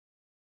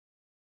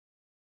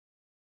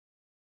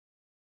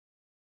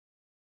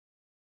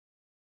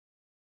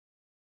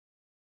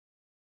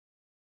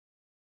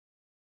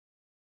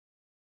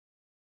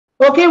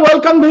Okay,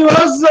 welcome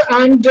viewers,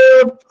 and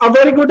a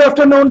very good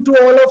afternoon to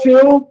all of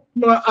you.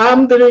 I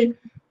am the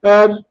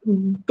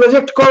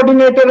project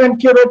coordinator and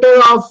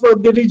curator of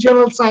the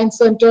Regional Science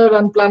Center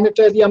and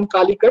Planetarium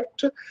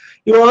Calicut.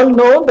 You all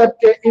know that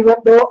even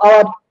though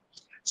our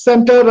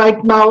center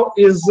right now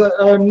is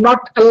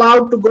not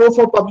allowed to go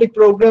for public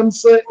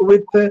programs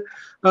with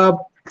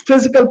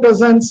physical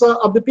presence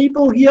of the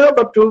people here,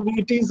 but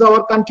it is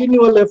our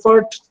continual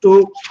effort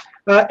to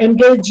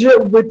engage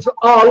with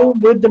all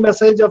with the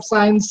message of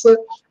science,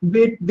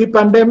 be it the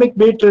pandemic,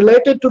 be it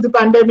related to the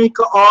pandemic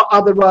or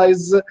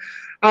otherwise.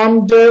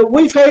 And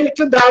we felt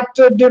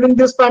that during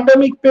this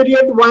pandemic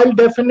period, while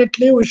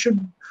definitely we should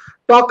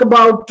talk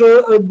about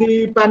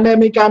the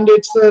pandemic and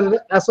its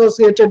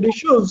associated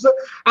issues,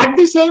 at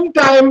the same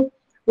time,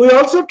 we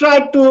also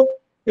tried to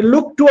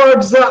look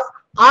towards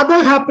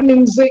other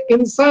happenings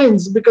in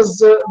science because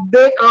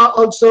they are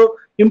also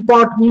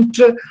important,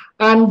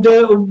 and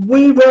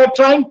we were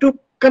trying to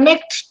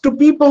connect to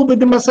people with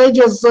the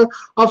messages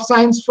of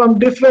science from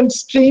different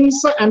streams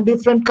and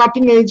different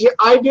cutting edge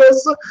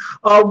ideas.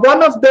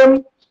 One of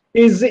them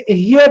is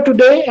here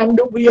today, and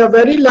we are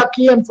very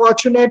lucky and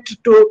fortunate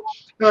to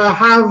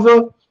have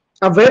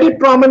a very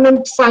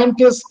prominent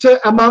scientist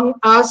among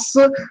us,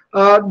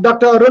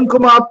 Dr. Arun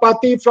Kumar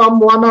Pati from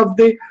one of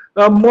the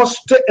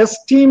most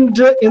esteemed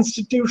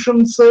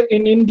institutions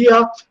in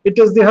India. It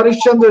is the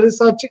Harishchandra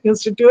Research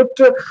Institute.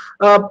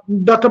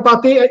 Dr.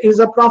 Pati is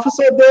a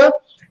professor there.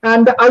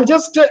 And I'll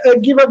just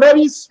give a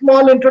very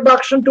small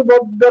introduction to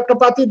Dr.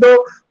 Pati,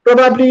 though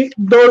probably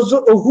those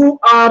who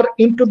are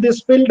into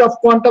this field of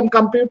quantum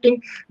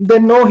computing, they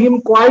know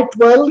him quite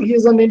well.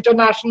 He's an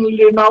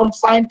internationally renowned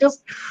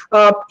scientist.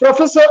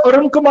 Professor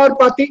Arun Kumar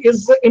Pati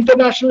is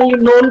internationally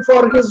known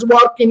for his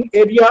work in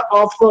area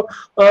of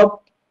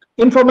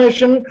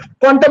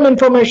quantum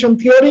information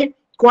theory,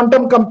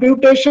 quantum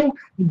computation,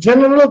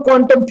 general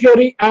quantum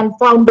theory, and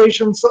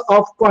foundations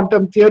of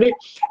quantum theory.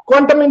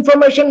 Quantum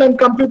information and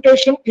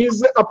computation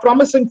is a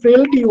promising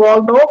field, you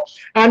all know,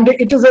 and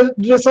it is a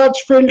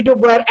research field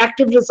where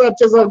active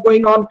researches are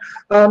going on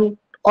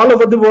all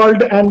over the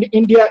world, and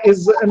India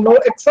is no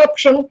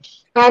exception.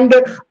 And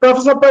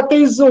Professor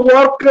Pati's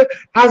work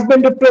has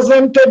been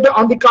represented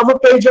on the cover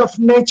page of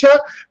Nature.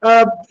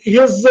 He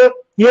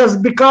has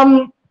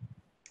become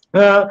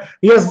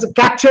he has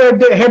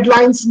captured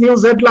headlines,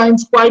 news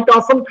headlines quite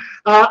often.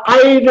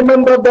 I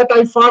remember that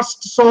I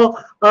first saw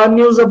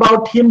news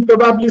about him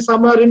probably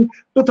somewhere in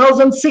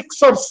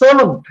 2006 or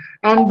 7,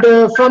 and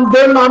from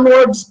then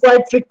onwards,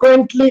 quite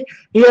frequently,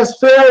 he has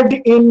fared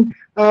in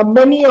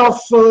many of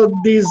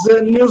these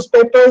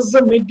newspapers,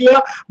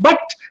 media, but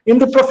in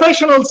the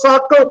professional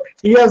circle,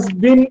 he has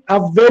been a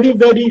very,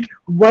 very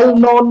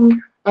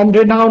well-known and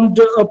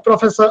renowned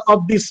professor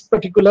of this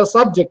particular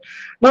subject.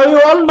 Now, you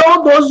all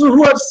know, those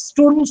who are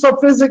students of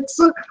physics,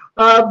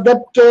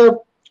 that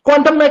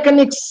quantum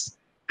mechanics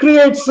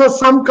creates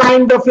some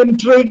kind of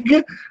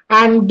intrigue,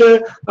 and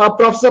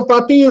Professor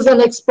Pati is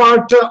an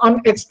expert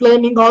on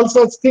explaining all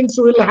such things.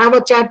 We will have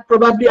a chat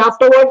probably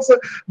afterwards,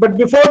 but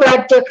before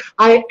that,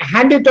 I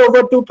hand it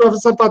over to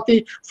Professor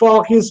Pati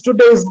for his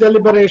today's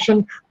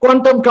deliberation,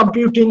 quantum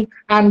computing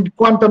and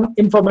quantum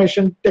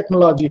information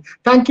technology.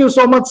 Thank you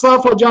so much,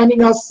 sir, for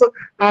joining us,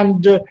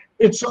 and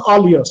it's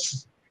all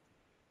yours.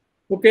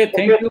 Okay,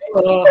 thank you,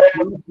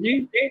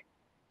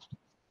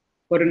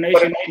 for a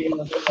nice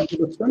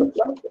introduction.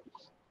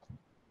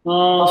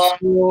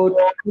 So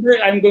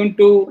today I'm going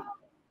to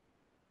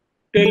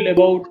tell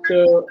about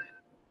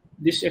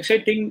this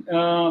exciting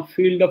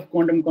field of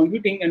quantum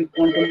computing and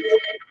quantum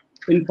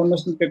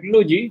information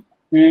technology,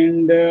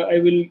 and I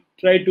will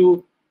try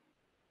to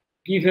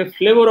give a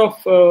flavor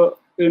of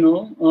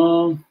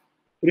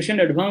recent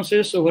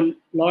advances over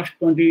last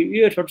 20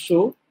 years or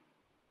so.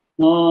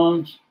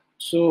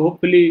 So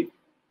hopefully,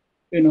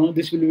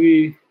 this will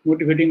be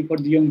motivating for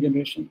the young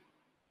generation.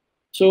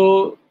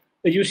 So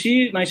as you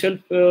see, myself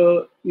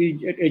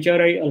is at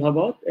HRI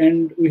Allahabad,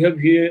 and we have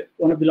here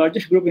one of the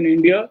largest group in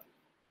India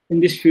in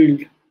this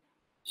field.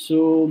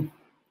 So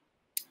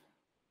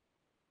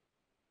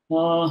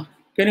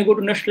can you go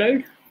to next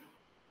slide?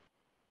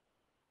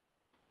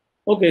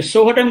 Okay,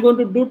 so what I'm going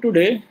to do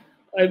today,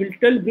 I will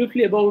tell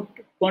briefly about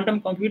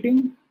quantum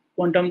computing,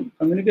 quantum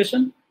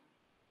communication,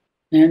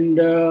 and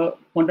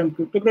quantum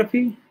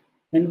cryptography,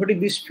 and what is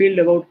this field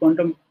about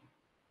quantum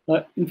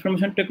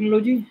information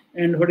technology,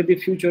 and what is the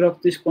future of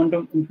this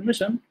quantum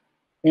information,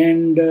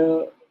 and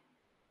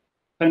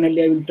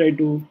finally I will try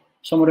to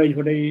summarize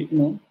what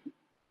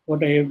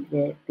I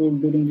have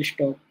told during this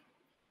talk.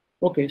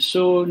 Okay,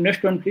 so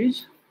next one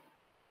please.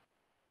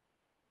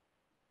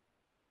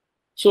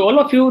 So all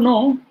of you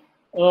know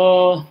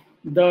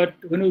that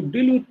when we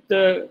deal with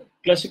the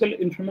classical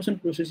information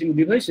processing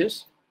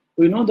devices,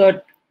 we know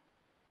that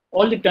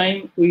all the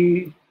time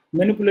we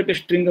manipulate a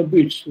string of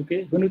bits.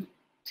 Okay, when you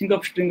think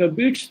of string of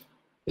bits,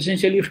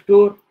 essentially you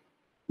store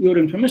your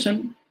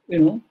information,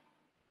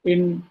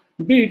 in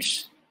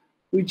bits,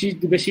 which is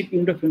the basic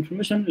unit of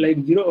information,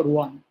 like 0 or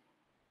 1.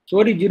 So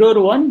what is 0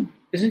 or 1?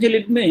 Essentially,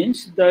 it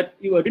means that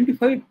you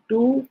identify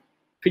two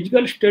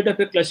physical state of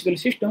a classical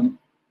system,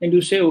 and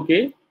you say,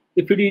 okay,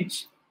 if it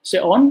is say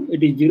on,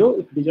 it is 0,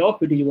 if it is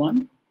off, it is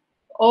 1,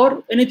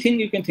 or anything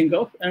you can think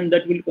of, and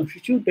that will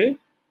constitute a,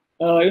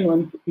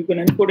 you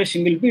can encode a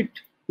single bit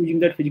using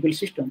that physical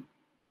system.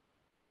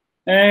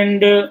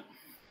 And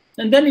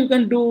then you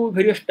can do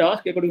various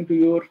tasks according to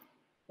your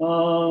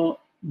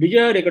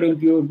desire, according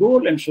to your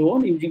goal, and so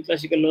on, using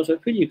classical laws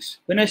of physics.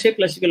 When I say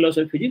classical laws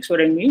of physics,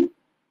 what I mean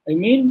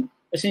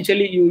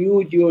essentially you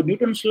use your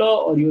Newton's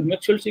law or your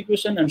Maxwell's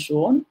equation and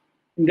so on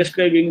in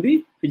describing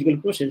the physical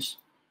process.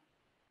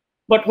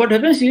 But what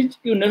happens is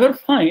you never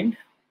find,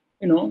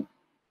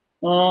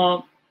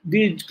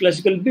 these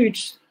classical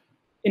bits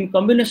in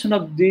combination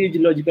of these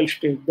logical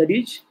states. That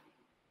is,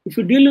 if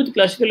you deal with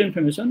classical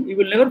information, you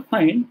will never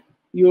find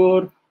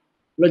your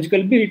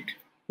logical bit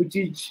which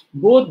is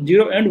both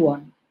 0 and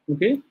 1.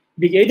 Okay,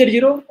 it is either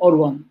 0 or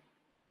 1.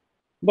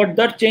 But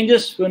that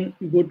changes when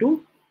you go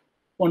to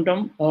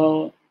quantum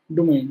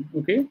domain.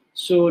 Okay,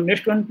 so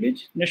next one,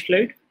 please. Next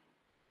slide.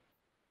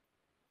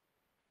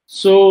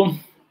 So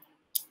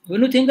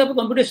when you think of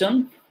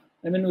computation,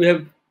 I mean, we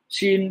have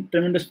seen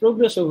tremendous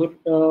progress over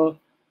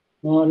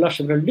last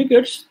several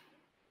decades,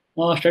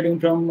 starting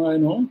from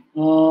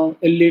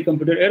early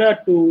computer era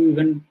to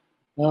even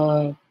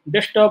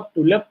desktop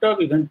to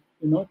laptop, even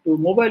to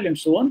mobile and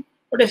so on.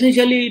 But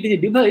essentially, it is a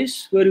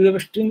device where you have a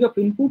string of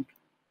input,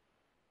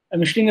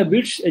 string of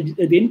bits as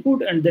the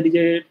input, and there is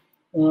a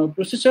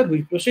processor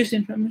which processes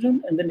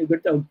information, and then you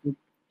get the output.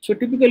 So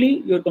typically,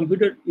 your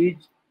computer is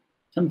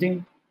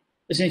something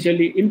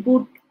essentially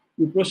input,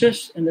 you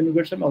process, and then you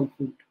get some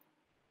output.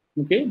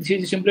 Okay, this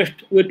is the simplest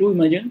way to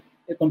imagine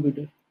a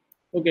computer.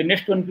 Okay,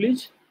 next one,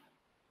 please.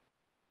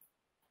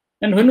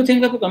 And when you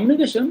think of a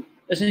communication,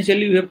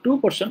 essentially you have two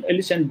persons,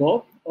 Alice and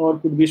Bob, or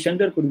could be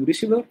sender, could be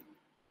receiver,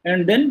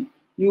 and then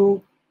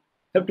you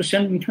have to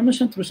send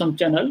information through some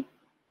channel,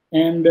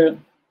 and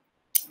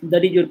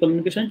that is your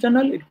communication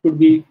channel. It could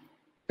be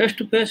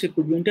face-to-face, it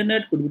could be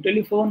internet, could be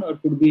telephone, or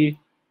could be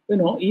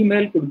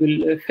email, could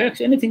be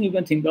fax, anything you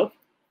can think of.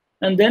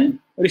 And then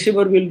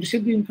receiver will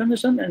receive the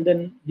information, and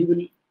then he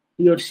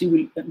or she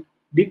will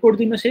decode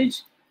the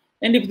message.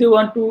 And if they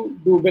want to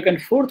do back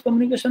and forth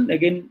communication,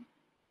 again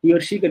he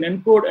or she can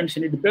encode and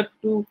send it back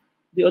to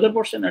the other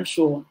person, and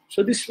so on.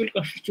 So this will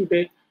constitute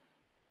a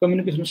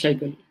communication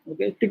cycle.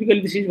 Okay, typically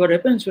this is what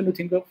happens when you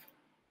think of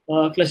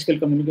classical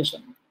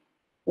communication.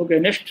 Okay,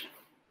 next.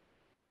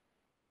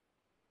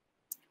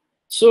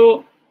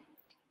 So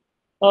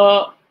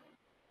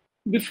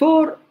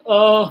before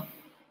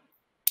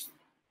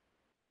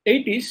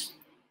 80s,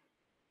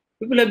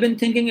 people have been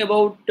thinking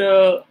about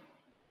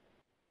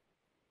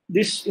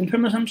this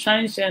information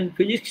science and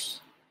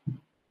physics.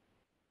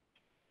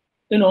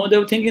 They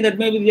were thinking that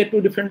maybe they are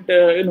two different,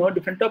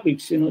 different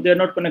topics. They are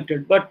not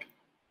connected. But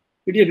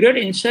it is a great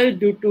insight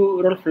due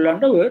to Rolf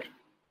Landauer,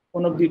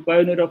 one of the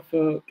pioneer of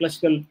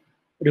classical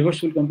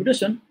reversible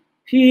computation.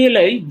 He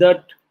realized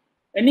that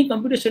any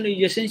computation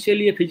is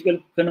essentially a physical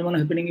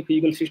phenomenon happening in a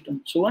physical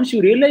system. So once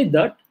you realize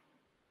that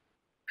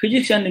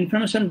physics and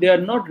information, they are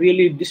not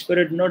really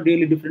disparate, not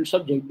really different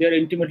subjects. They are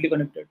intimately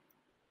connected.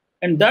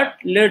 And that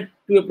led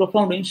to a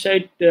profound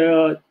insight,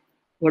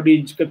 what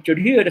is captured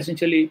here.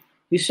 Essentially,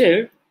 he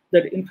said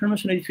that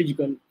information is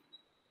physical.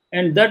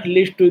 And that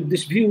leads to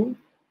this view,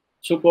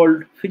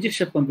 so-called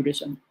physics of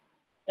computation.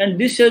 And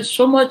this has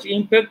so much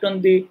impact on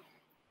the,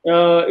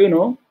 in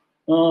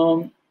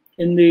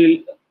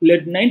the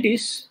late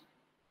 90s,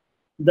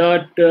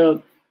 that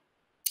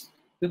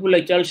people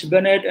like Charles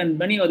Bennett and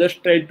many others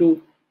tried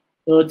to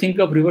think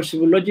of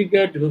reversible logic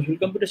gate, reversible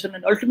computation,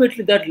 and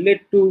ultimately that led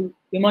to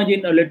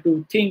imagine or led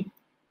to think,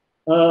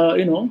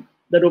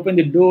 that opened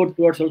the door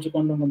towards also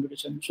quantum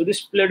computation. So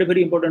this played a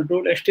very important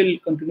role, and still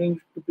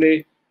continuing to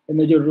play a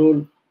major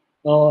role,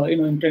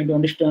 in trying to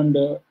understand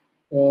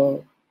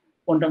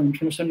quantum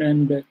information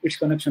and its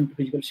connection to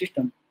physical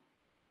system.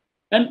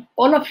 And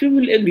all of you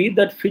will agree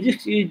that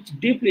physics is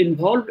deeply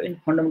involved in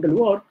fundamental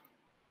work,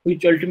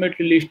 which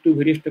ultimately leads to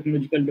various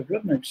technological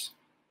developments.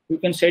 We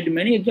can cite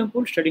many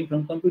examples, starting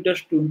from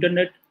computers to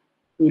internet,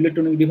 to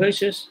electronic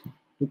devices,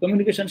 to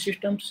communication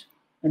systems,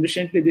 and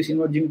recently this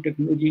emerging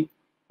technology,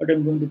 what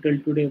I'm going to tell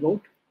today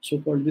about,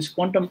 so-called this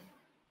quantum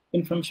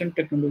information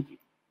technology.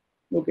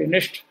 Okay,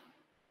 next.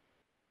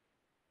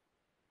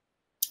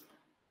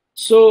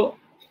 So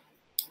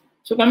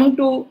coming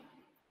to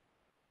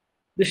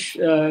this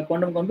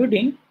quantum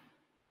computing,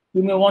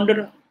 you may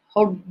wonder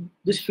how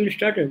this field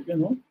started.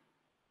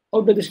 How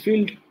did this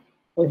field,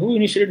 or who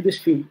initiated this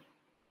field?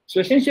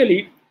 So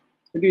essentially,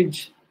 it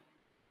is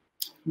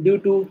due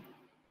to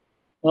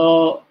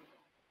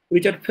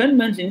Richard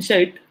Feynman's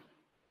insight,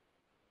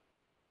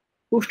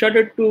 who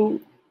started to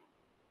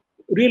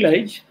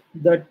realize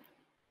that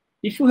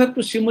if you have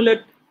to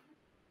simulate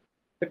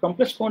a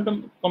complex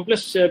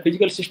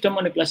physical system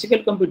on a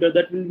classical computer,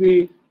 that will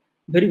be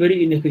very,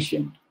 very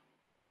inefficient.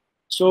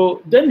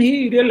 So then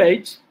he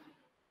realized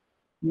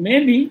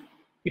maybe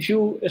if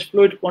you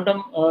exploit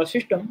quantum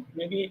system,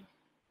 maybe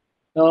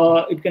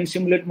it can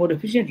simulate more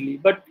efficiently.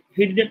 But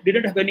he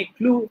didn't have any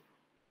clue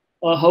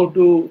how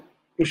to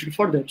proceed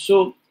further.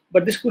 So,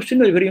 but this question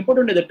was very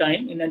important at the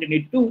time in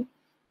 1982.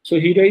 So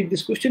he raised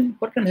this question: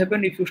 what can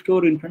happen if you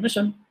store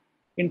information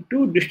in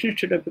two distinct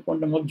sets of a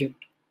quantum object?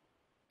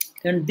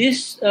 And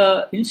this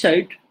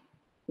insight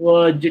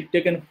was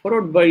taken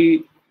forward by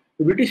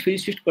a British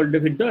physicist called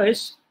David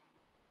Deuce,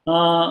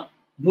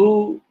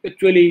 who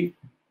actually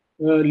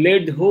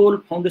laid the whole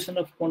foundation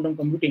of quantum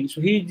computing.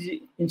 So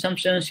he, in some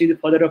sense, is the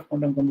father of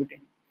quantum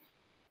computing.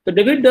 So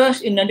David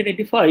Deuce in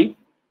 1985,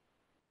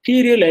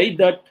 he realized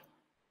that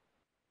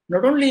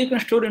not only you can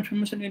store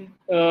information in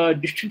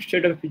distinct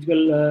state of a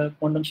physical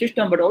quantum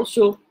system, but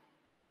also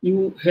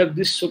you have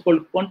this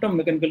so-called quantum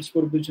mechanical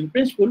superposition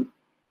principle.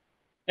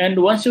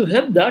 And once you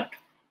have that,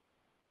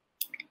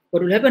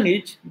 what will happen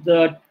is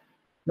that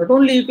not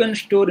only you can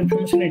store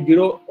information in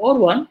 0 or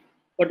 1,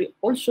 but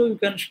also you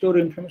can store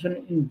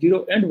information in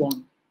 0 and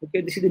 1.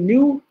 Okay, this is a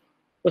new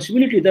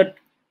possibility that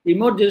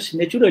emerges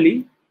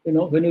naturally,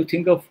 when you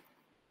think of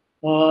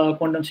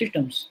quantum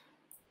systems.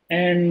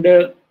 And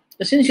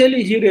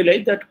essentially, he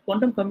realized that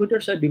quantum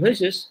computers are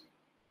devices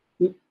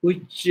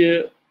which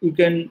you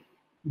can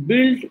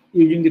build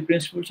using the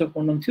principles of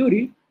quantum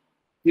theory,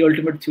 the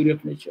ultimate theory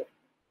of nature.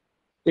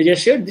 As I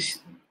said, this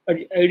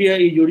idea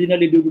is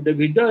originally due to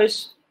David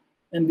Deuce,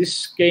 and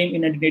this came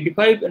in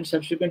 1985, and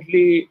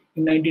subsequently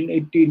in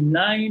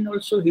 1989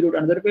 also he wrote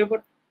another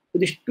paper. So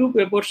these two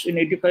papers in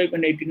 85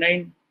 and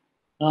 89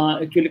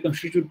 actually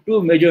constitute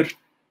two major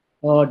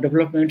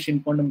developments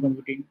in quantum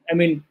computing. I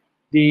mean,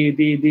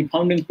 the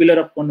founding pillar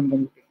of quantum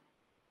computing.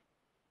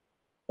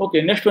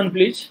 Okay, next one,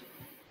 please.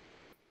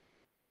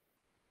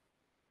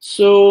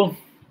 So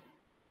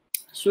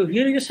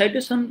here is a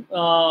citation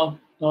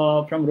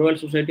from Royal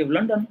Society of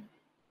London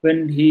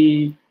when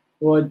he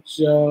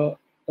was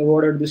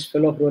awarded this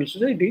Fellow of Royal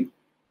Society.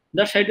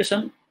 That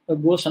citation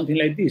goes something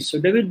like this. So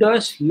David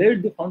Deuce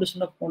laid the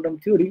foundation of quantum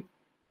theory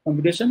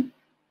computation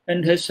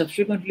and has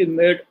subsequently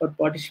made or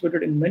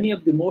participated in many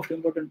of the most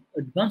important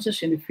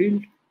advances in the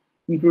field,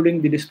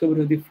 including the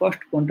discovery of the first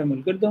quantum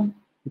algorithm,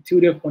 the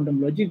theory of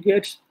quantum logic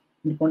gates,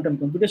 in quantum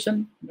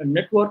computation and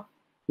network,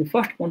 the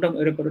first quantum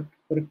error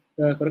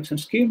correction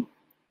scheme,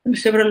 and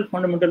several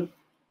fundamental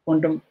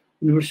quantum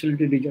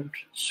universality results.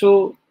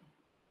 So,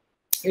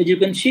 as you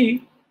can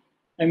see,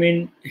 I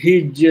mean,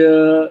 his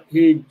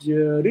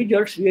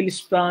results really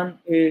span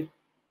a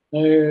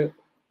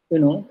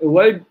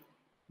wide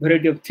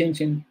variety of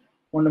things in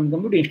quantum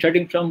computing,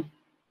 starting from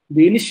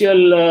the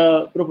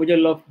initial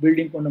proposal of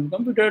building quantum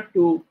computer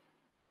to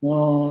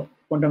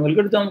quantum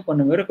algorithm,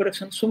 quantum error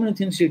correction, so many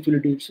things he actually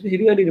did. So he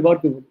really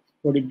remarkable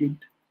what he did.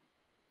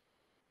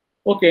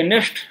 Okay,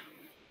 next.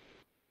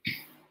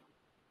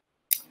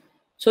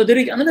 So there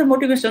is another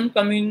motivation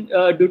coming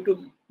due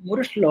to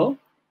Moore's law,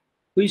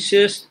 which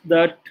says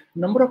that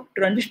number of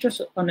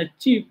transistors on a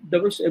chip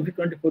doubles every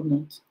 24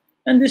 months.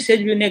 And this has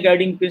been a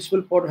guiding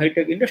principle for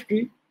high-tech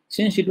industry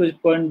since it was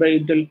coined by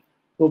Intel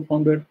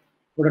co-founder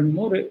Gordon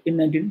Moore in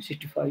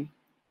 1965.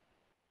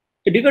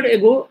 A decade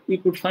ago, you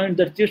could find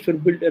that chips were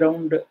built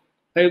around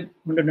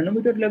 500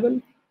 nanometer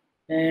level,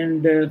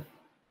 and a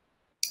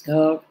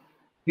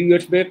few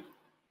years back,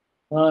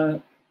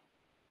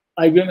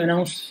 IBM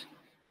announced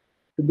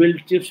to build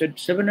chips at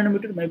 7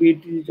 nanometer. Maybe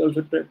it is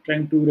also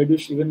trying to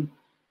reduce even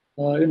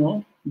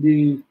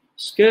the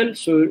scale.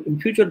 So in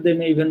future, they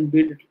may even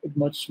build it at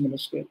much smaller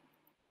scale.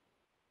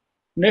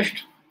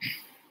 Next.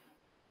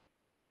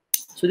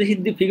 So this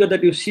is the figure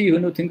that you see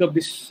when you think of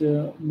this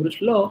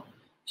Moore's law.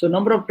 So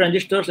number of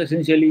transistors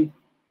essentially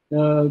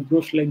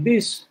grows like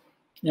this.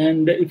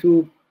 And if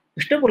you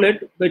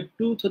extrapolate by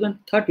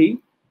 2030,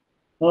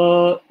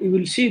 you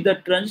will see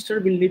that transistor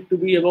will need to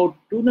be about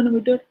 2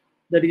 nanometer.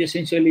 That is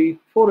essentially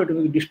 4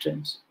 atomic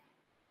distance.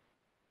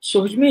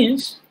 So which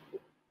means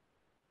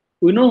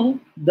we know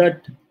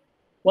that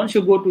once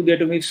you go to the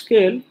atomic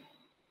scale,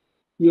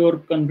 your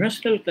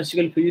conventional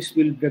classical physics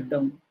will break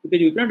down,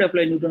 because you cannot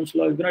apply Newton's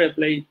law, you cannot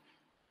apply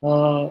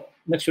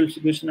Maxwell's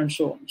equation, and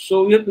so on.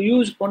 So we have to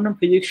use quantum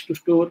physics to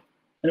store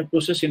and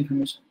process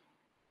information.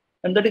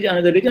 And that is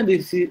another reason.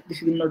 This is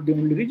not the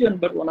only reason,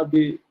 but one of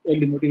the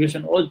early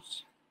motivation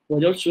was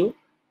also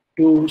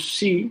to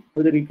see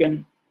whether you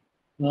can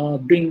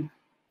bring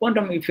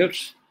quantum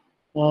effects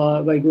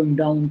by going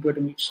down to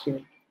atomic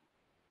scale.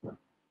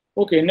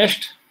 Okay,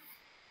 next.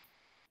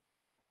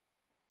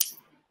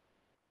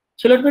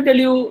 So let me tell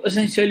you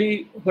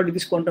essentially what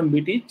this quantum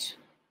bit is.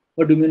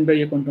 What do you mean by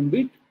a quantum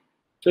bit?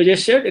 So as I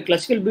said, a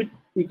classical bit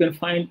you can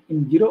find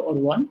in 0 or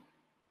 1,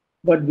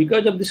 but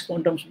because of this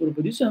quantum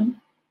superposition,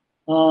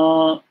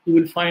 you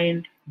will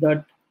find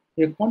that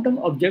a quantum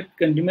object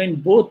can remain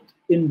both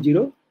in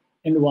 0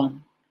 and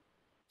 1.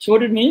 So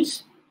what it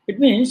means? It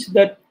means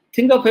that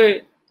think of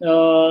a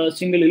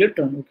single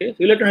electron. Okay,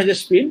 so electron has a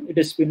spin. It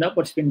is spin up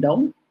or spin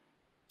down.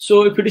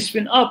 So if it is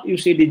spin up, you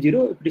say it is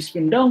 0. If it is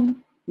spin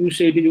down, you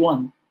say it is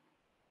 1.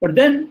 But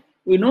then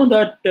we know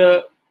that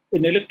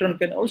an electron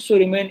can also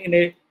remain in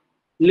a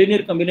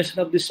linear combination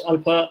of this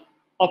alpha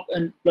up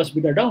and plus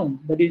beta down.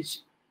 That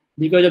is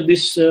because of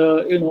this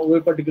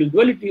wave particle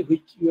duality,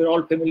 which you are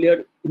all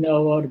familiar in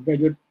our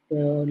graduate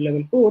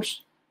level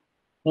course.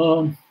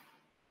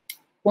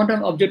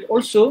 quantum object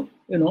also,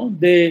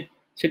 they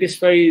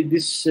satisfy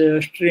this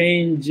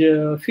strange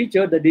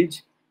feature, that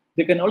is,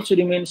 they can also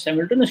remain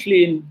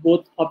simultaneously in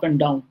both up and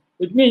down.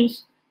 Which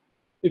means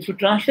if you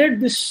translate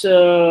this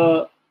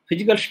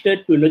physical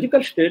state to a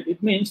logical state,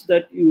 it means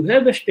that you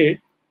have a state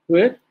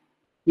where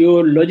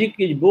your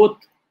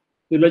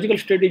logical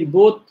state is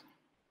both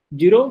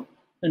 0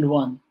 and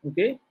 1.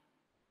 Okay,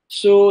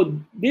 so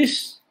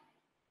this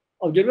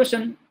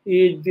observation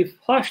is the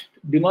first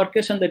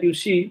demarcation that you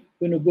see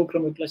when you go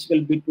from a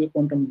classical bit to a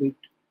quantum bit.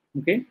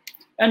 Okay,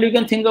 and you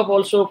can think of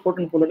also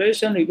photon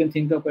polarization, you can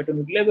think of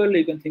atomic level,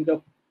 you can think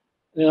of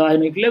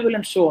ionic level,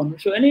 and so on.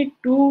 So any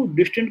two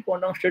distinct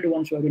quantum state you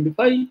want to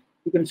identify,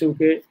 you can say,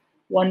 okay,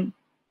 one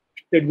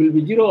state will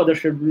be 0, other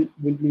state will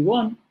be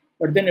 1.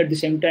 But then at the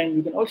same time,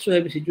 you can also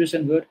have a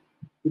situation where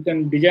you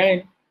can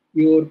design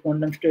your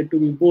quantum state to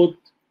be both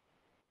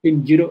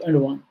in 0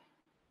 and 1.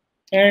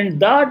 And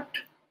that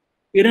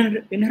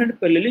inherent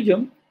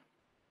parallelism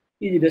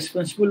is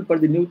responsible for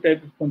the new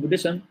type of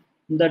computation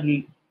that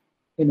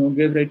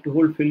gave rise to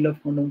whole field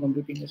of quantum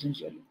computing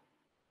essentially.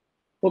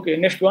 Okay,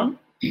 next one.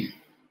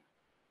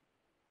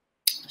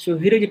 So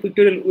here is a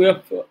pictorial way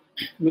of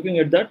looking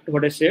at that,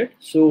 what I said.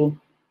 So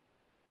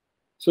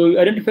you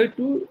identify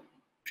two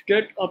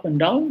state up and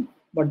down,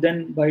 but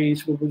then by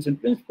superposition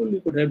principle, you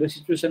could have a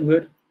situation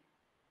where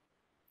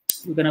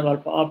you can have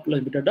alpha up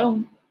plus beta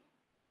down.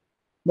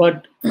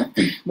 But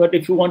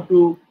if you want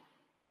to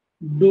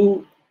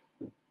do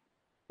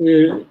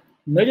a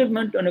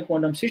measurement on a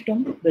quantum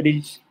system, that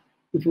is,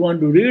 if you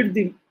want to read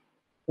the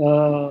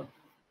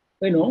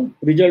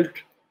result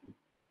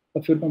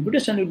of your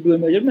computation, you do a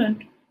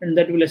measurement, and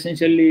that will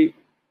essentially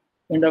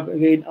end up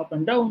again up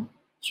and down.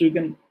 So you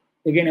can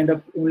again end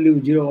up only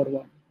with 0 or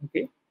 1.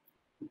 Okay.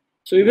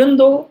 So even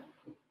though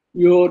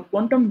your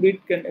quantum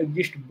bit can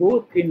exist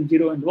both in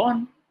 0 and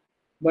 1,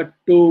 but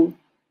to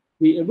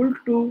be able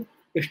to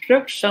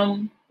extract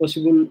some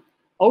possible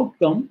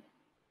outcome,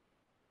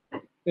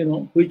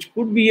 which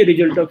could be a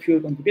result of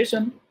your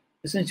computation,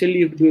 essentially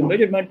you do a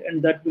measurement,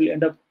 and that will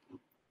end up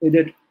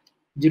either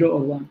 0 or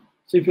 1.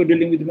 So if you're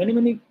dealing with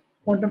many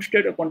quantum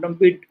state or quantum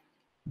bit,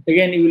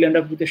 again you will end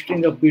up with a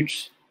string of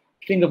bits,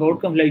 string of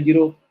outcomes like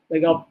 0,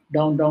 like up,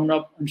 down, down,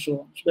 up, and so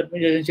on. So that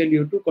means essentially you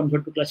have to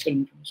convert to classical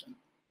information.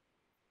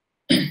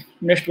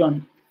 Next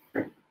one.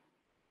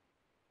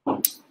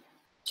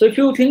 So if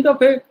you think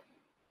of a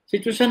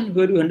situation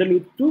where you handle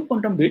with 2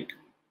 quantum bits,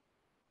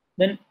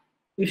 then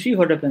you see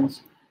what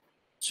happens.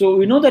 So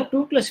we know that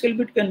 2 classical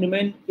bits can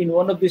remain in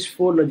one of these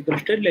 4 logical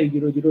states, like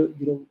 0, 0,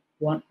 0,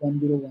 1, 1,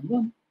 0, 1,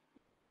 1.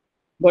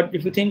 But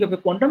if you think of a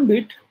quantum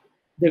bit,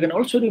 they can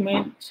also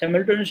remain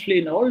simultaneously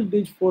in all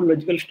these 4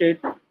 logical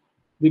states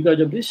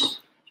because of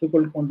this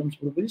so-called quantum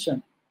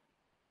superposition.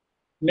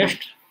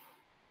 Next.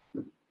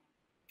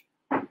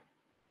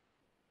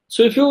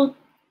 So if you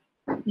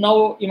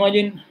now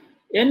imagine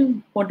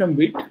n quantum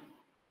bit,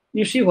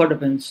 you see what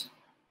happens.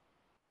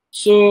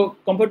 So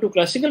compared to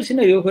classical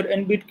scenario where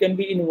n bit can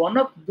be in one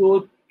of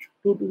those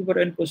 2 to the power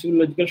n possible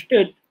logical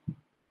states,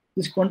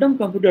 this quantum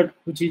computer,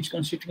 which is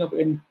consisting of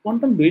n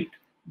quantum bit,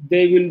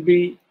 they will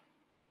be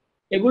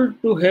able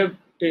to have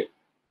a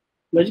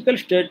logical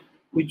state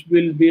which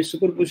will be a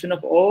superposition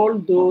of all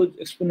those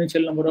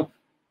exponential number of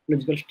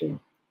logical states.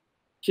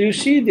 So you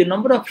see the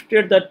number of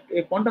states that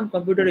a quantum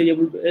computer is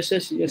able to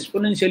access is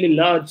exponentially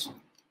large,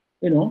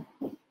 in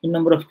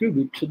number of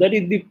qubits. So that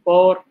is the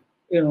power,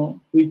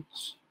 which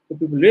the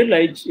people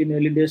realize in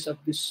early days of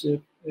this,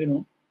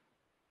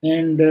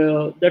 and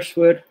that's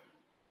where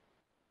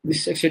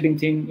this exciting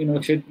thing,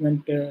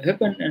 excitement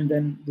happened, and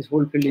then this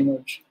whole field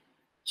emerged.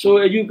 So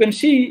as you can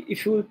see,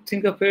 if you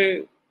think of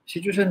a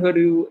situation where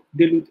you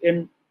deal with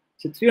n,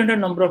 say 300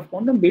 number of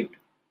quantum bits,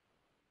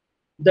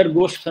 that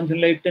goes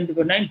something like 10 to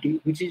the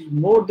 90, which is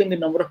more than the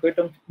number of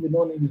atoms in the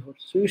known universe.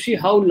 So you see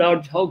how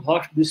large, how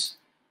vast this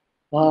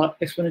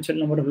exponential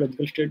number of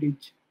logical states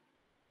is.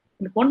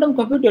 And quantum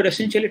computer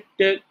essentially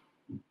take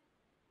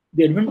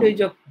the advantage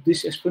of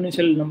this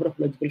exponential number of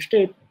logical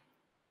states,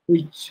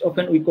 which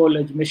often we call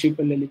as massive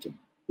parallelism,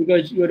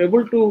 because you are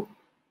able to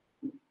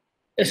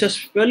access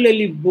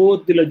parallelly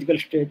both the logical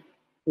state,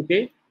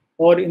 okay?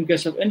 Or in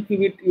case of n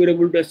qubit, you are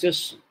able to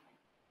access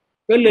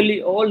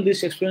parallelly all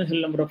this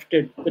exponential number of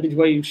states. That is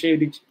why you say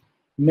it is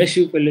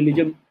massive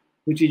parallelism,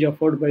 which is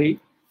offered by,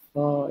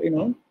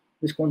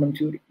 this quantum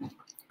theory.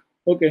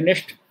 Okay,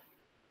 next.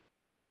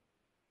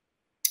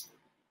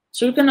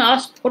 So you can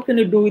ask, what can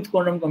you do with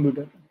quantum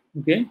computer?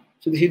 Okay,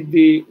 so this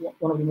is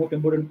one of the most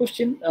important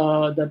questions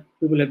that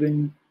people have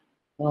been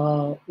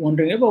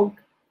wondering about.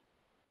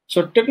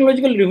 So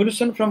technological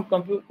revolution from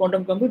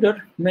quantum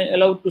computer may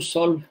allow to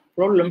solve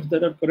problems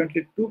that are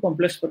currently too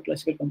complex for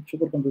classical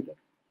supercomputer.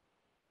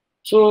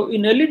 So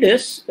in early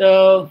days,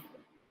 there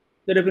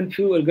have been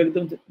few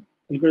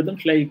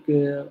algorithms like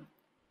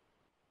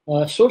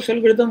source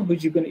algorithm,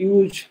 which you can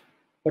use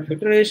for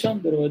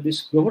factorization. There was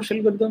this Grover's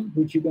algorithm,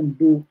 which you can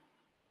do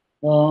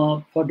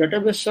for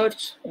database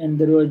search, and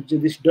there was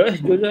this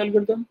Jojo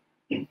algorithm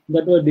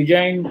that was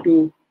designed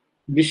to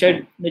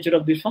decide nature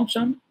of this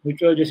function,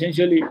 which was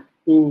essentially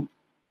to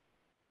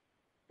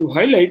to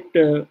highlight,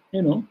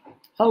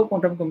 how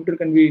quantum computer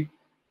can be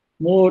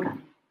more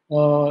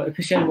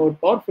efficient, more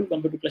powerful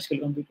compared to classical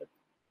computer.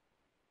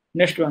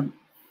 Next one.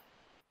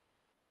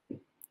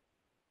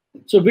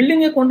 So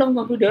building a quantum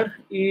computer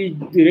is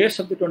the race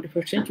of the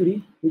 21st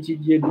century, which is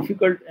a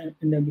difficult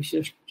and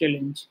ambitious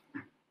challenge.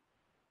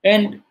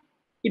 And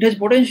it has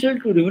potential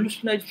to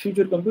revolutionize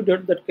future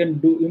computers that can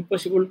do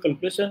impossible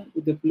calculation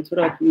with a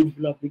plethora of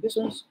useful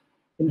applications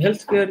in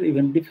healthcare,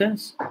 even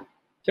defense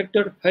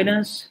sector,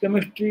 finance,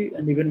 chemistry,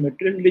 and even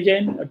material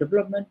design or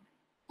development,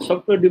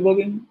 software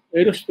debugging,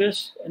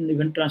 aerospace, and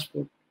even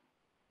transport.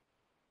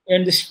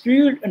 And the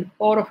speed and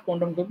power of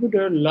quantum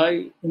computer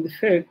lie in the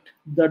fact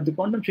that the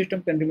quantum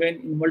system can remain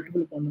in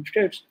multiple quantum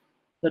states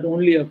that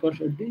only occurs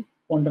at the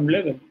quantum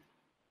level.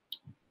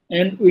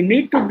 And we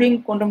need to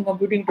bring quantum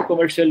computing to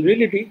commercial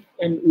reality,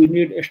 and we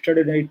need a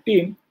extraordinary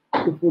team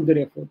to put their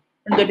effort.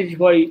 And that is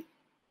why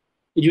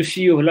you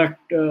see over the last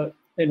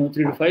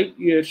 3 to 5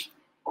 years,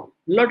 a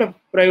lot of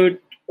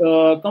private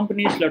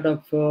companies, a lot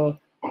of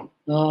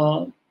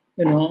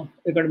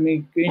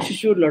academic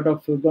institute, a lot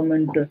of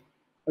government are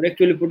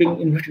actually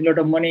investing a lot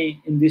of money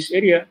in this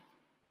area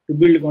to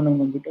build quantum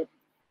computer.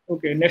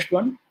 Okay, next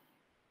one.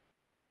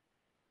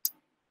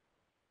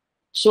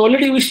 So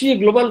already we see a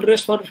global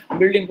race for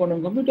building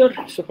quantum computer.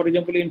 So for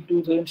example, in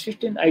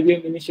 2016,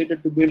 IBM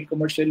initiated to build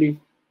commercially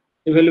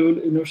available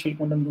universal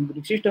quantum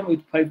computing system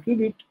with 5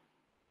 qubit.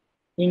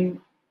 In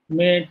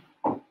May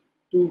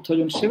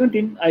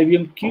 2017,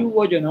 IBM Q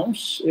was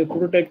announced, a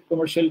prototype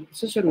commercial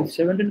processor with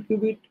 17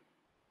 qubit,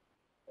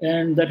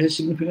 and that has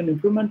significant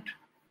improvement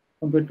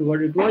compared to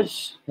what it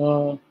was.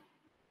 So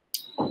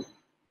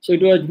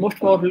it was most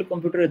powerful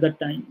computer at that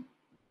time.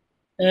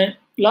 And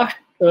last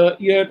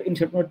year, in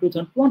September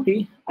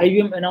 2020,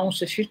 IBM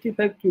announced a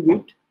 65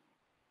 qubit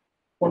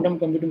quantum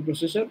computing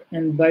processor,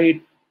 and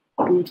by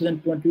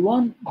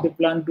 2021, they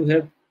plan to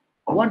have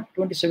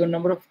 127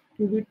 number of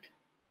qubit,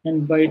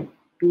 and by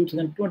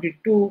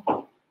 2022,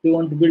 they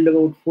want to build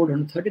about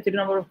 433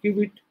 number of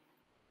qubit,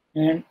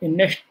 and in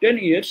next 10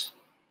 years,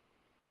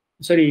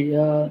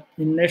 in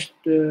next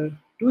 2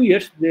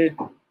 years, they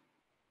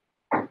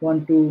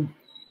want to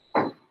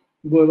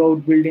go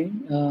about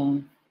building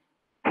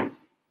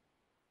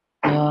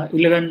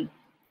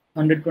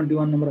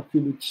 1121 number of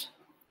qubits.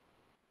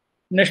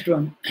 Next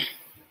one.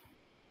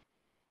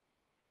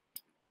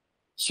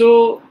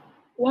 So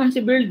once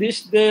they build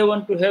this, they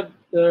want to have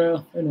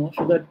so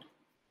that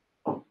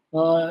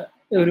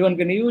everyone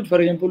can use.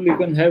 For example, you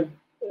can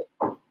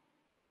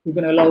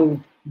allow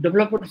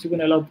developers, you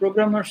can allow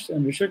programmers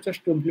and researchers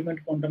to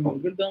implement quantum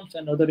algorithms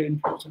and other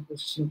information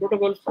processing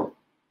protocols.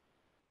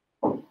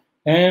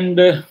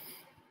 And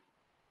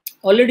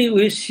already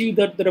we see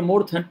that there are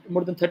more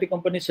than 30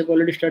 companies have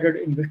already started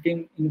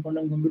investing in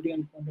quantum computing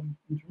and quantum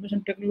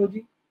information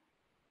technology.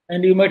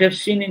 And you might have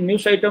seen in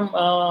news item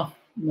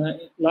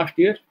last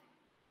year,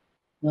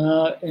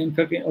 in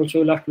fact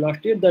also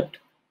last year, that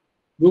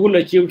Google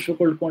achieved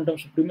so-called quantum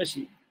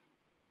supremacy.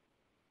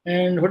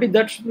 And what is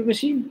that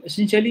supremacy?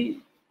 Essentially,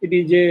 it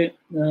is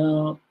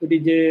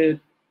a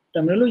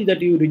terminology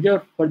that you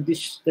reserve for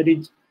this. That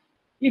is,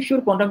 if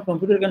your quantum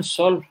computer can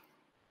solve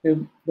a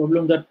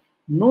problem that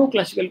no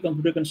classical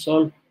computer can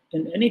solve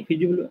in any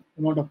feasible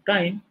amount of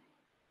time,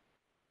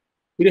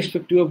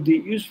 irrespective of the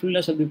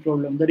usefulness of the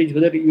problem, that is,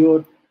 whether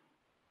your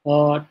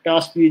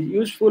task is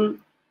useful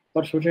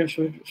for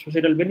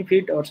societal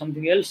benefit or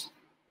something else,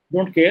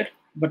 don't care.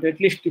 But at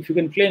least if you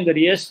can claim that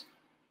yes,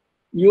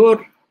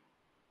 your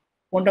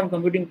quantum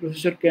computing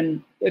processor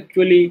can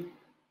actually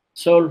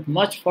solve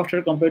much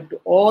faster compared to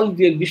all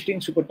the existing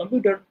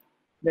supercomputer,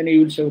 then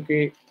you will say,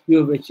 okay, you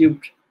have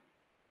achieved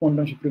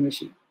quantum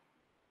supremacy.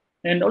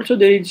 And also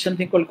there is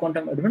something called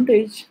quantum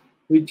advantage,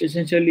 which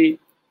essentially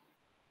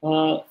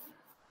is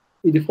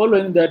the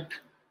following: that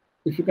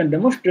if you can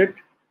demonstrate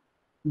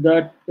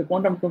that the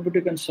quantum computer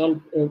can solve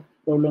a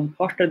problem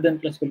faster than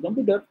classical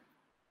computer,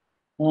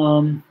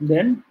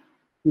 then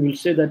you will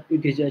say that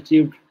it has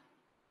achieved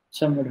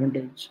some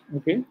advantage.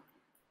 Okay.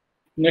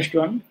 Next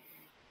one.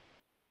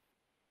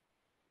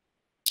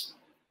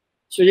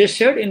 So as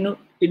said, in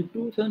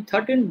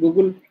 2013,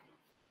 Google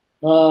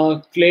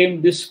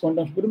claimed this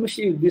quantum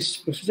supremacy with these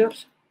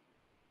processors,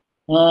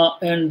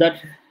 and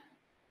that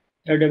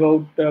had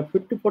about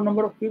 54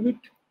 number of qubit.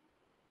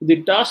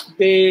 The task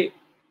they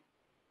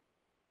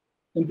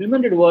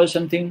implemented was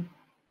something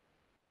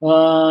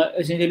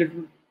essentially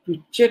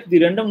to check the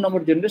random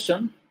number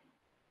generation,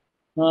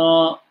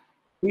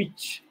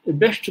 which the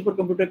best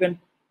supercomputer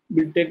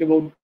will take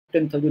about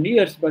 10,000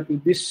 years, but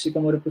with this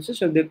Sycamore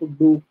processor, they could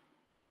do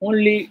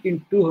only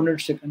in 200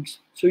 seconds.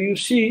 So you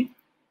see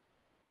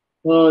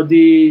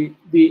the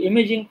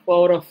imaging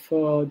power of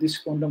this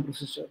quantum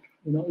processor,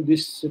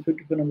 this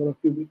 54 number of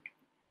qubit.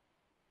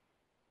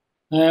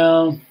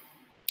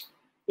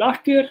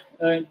 Last year,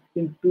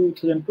 in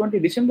 2020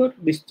 December,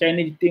 this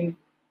Chinese team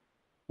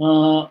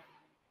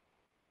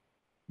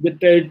they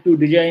tried to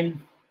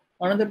design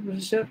another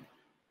processor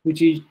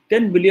which is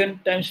 10 billion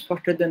times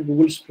faster than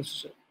Google's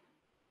processor.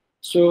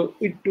 So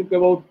it took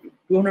about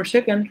 200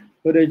 seconds,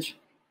 whereas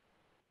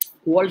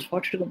world's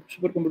fastest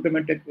supercomputer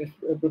may take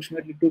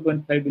approximately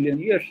 2.5 billion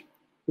years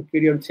to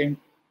carry out the same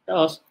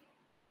task,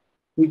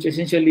 which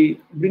essentially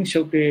brings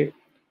out a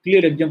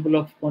clear example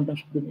of quantum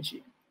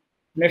supremacy.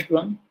 Next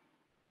one.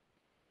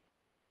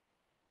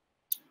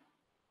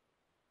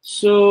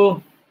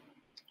 So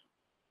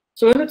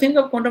when you think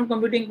of quantum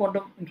computing,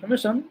 quantum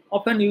information,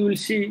 often you will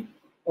see,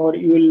 or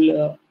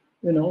you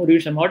will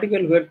read some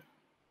article where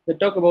they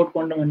talk about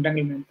quantum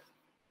entanglement.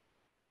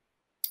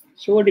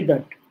 So what is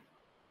that?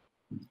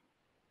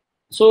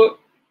 So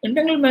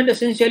entanglement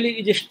essentially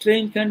is a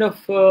strange kind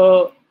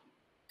of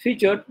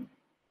feature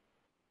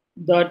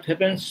that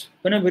happens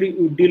whenever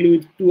you deal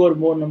with two or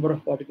more number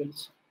of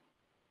particles.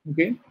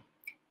 Okay.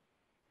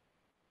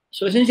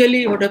 So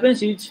essentially what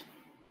happens is,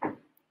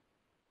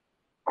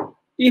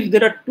 if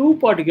there are two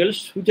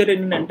particles which are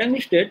in an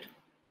entangled state,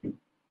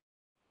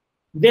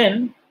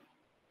 then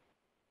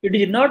it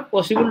is not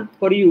possible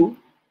for you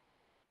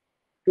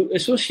to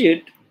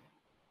associate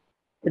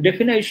a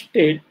definite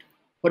state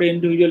for an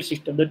individual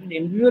system. That means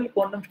individual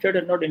quantum states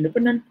are not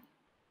independent.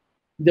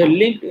 They are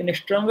linked in the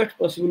strongest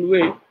possible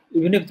way,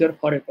 even if they are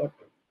far apart.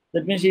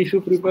 That means if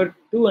you prepare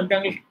two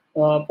entangled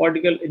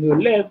particles in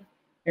your lab,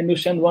 and you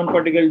send one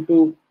particle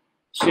to,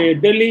 say,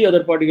 Delhi,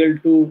 other particle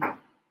to,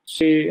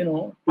 say,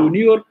 to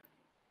New York,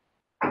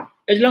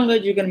 as long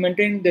as you can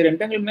maintain their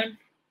entanglement,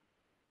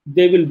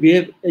 they will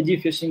behave as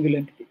if a single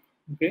entity.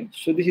 Okay,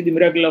 so this is the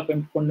miracle of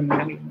quantum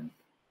entanglement,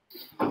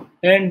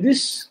 and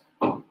this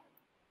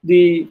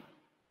the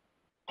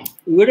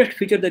weirdest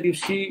feature that you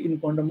see in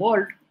quantum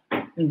world,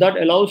 and that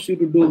allows you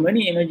to do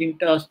many imaging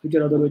tasks which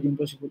are otherwise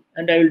impossible.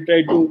 And I will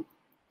try to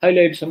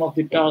highlight some of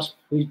the tasks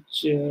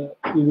which you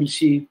will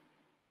see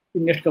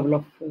in next couple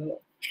of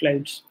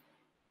slides.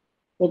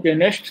 Okay,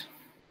 next.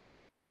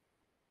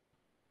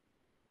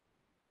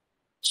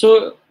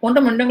 So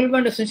quantum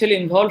entanglement essentially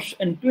involves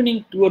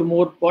entwining two or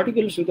more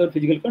particles without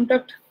physical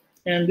contact,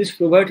 and this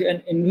provides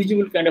an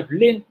invisible kind of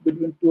link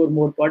between two or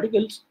more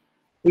particles,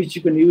 which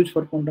you can use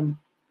for quantum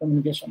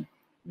communication.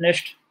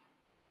 Next.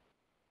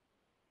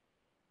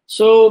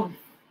 So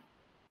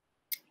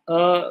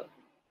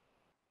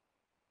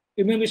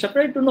you may be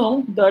surprised to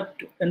know that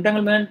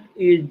entanglement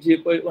is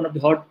one of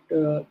the hot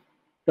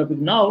topic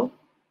now.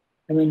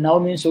 I mean, now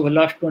means over the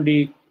last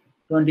 25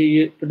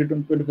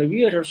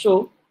 years or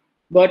so,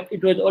 but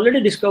it was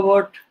already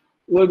discovered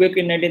way back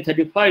in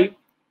 1935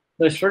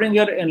 by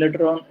Schrödinger, and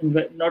later on,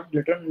 not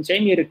later on, in the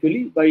same year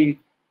actually, by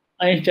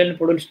Einstein and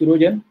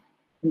Podolsky-Rosen,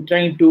 in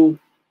trying to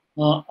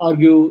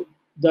argue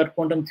that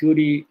quantum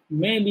theory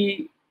may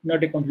be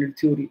not a complete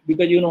theory,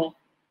 because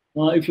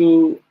if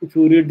you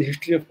read the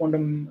history of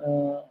quantum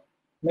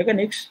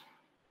mechanics,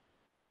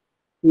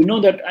 we know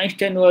that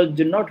Einstein was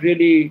not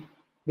really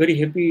very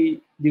happy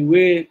the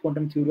way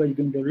quantum theory was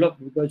being developed,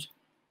 because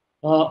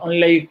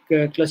unlike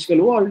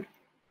classical world,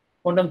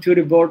 quantum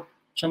theory brought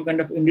some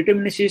kind of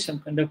indeterminacy, some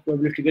kind of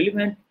probabilistic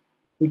element,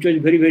 which was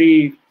very,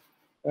 very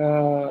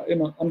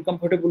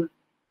uncomfortable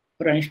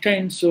for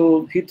Einstein.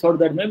 So he thought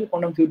that maybe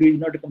quantum theory is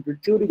not a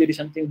complete theory, there is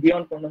something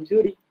beyond quantum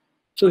theory.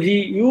 So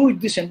he used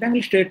this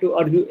entangled state to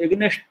argue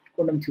against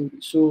quantum theory.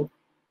 So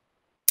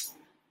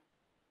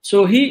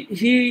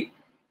he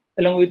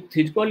along with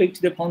his colleagues,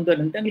 they found that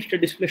entangled state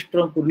displays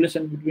strong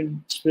correlation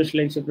between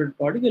space-like separate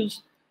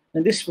particles,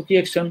 and this spooky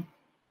action,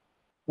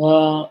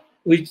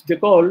 which they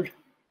called,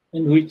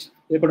 and which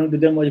according to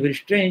them was very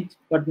strange,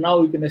 but now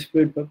we can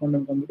exploit for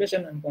quantum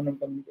computation and quantum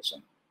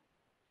communication.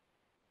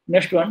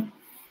 Next one.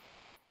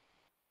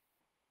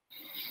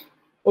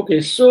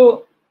 Okay,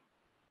 so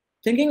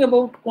thinking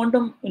about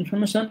quantum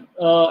information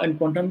and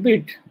quantum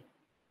bit,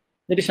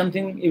 there is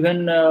something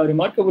even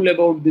remarkable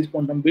about these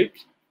quantum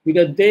bits,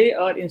 because they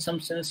are in some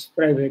sense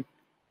private.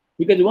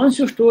 Because once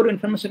you store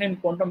information in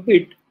quantum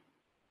bit,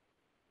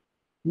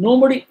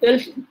 nobody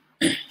else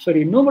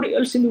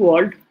in the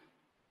world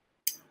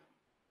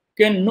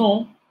can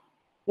know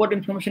what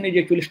information is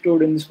actually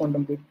stored in this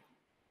quantum bit.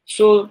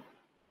 So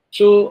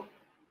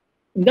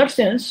in that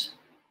sense,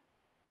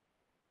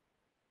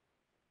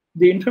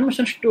 the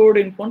information stored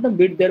in quantum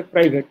bit, they're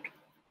private.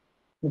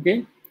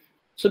 Okay,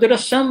 so there are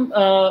some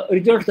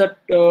results that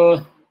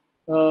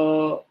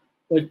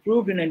was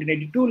proved in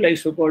 1982, like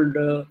so-called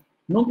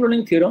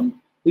no-cloning theorem,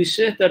 which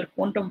says that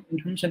quantum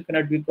information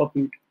cannot be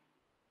copied,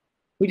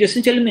 which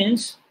essentially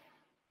means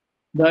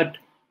that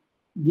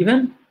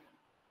given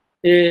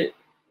a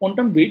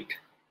quantum bit,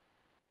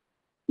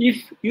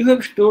 if you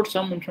have stored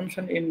some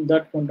information in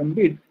that quantum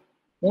bit,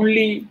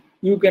 only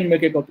you can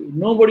make a copy.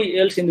 Nobody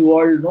else in the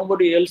world,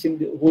 nobody else in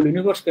the whole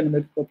universe can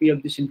make a copy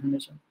of this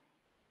information.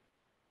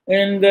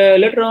 And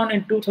later on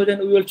in 2000,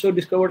 we also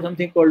discovered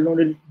something called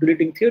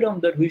no-deleting theorem,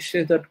 that which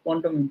says that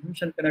quantum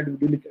information cannot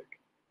be deleted.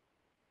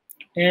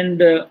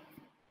 And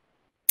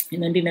in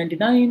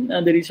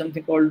 1999, there is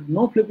something called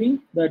no flipping,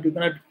 that you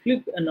cannot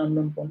flip an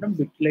unknown quantum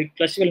bit. Like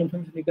classical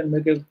information, you can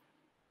make a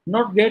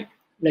not get,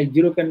 like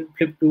 0 can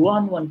flip to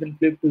 1, 1 can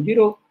flip to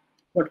 0,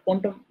 but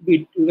quantum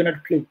bit you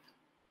cannot flip.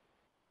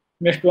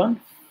 Next one.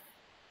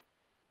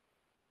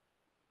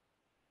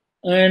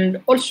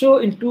 And also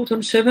in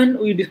 2007,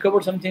 we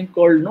discovered something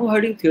called no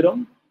hiding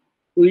theorem,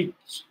 which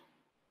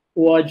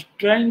was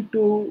trying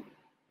to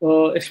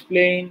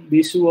explain the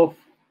issue of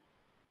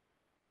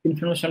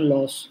information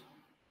loss.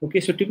 Okay,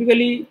 so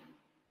typically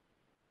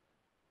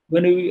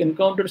when we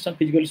encounter some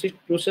physical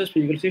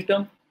physical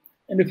system,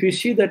 and if we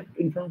see that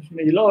information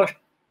is lost,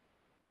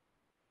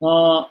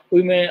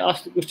 we may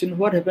ask the question,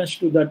 what happens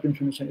to that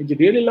information? Is it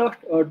really lost,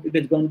 or it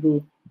has gone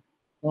to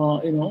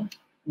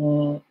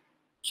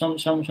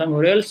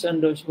somewhere else,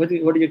 and what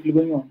is actually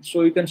going on?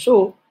 So you can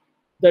show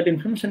that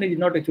information is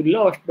not actually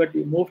lost, but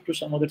it moved to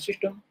some other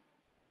system,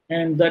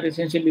 and that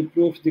essentially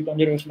proves the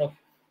conservation of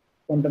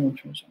quantum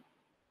information.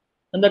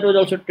 And that was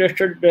also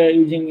tested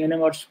using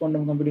NMR's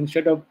quantum computing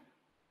setup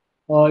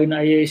in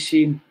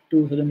IISc in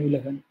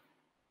 2011.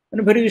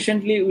 And very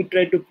recently, we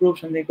tried to prove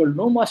something called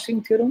no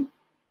masking theorem,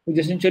 which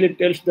essentially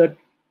tells that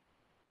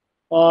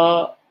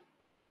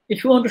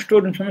if you want to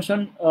store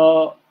information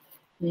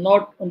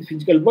not on the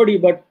physical body,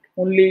 but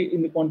only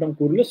in the quantum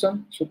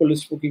correlation, so-called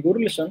spooky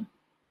correlation,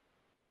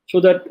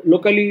 so that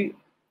locally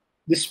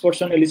this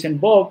person, Alice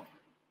and Bob,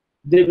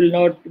 they will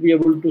not be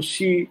able to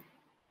see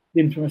the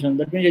information.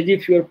 That means as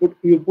if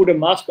you put a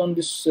mask on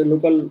this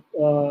local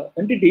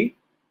entity,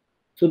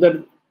 so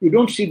that you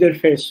don't see their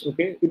face.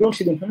 Okay, you don't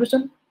see the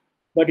information,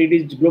 but it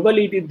is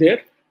globally it is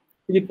there.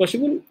 Is it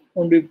possible?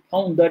 And we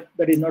found that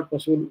that is not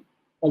possible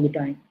all the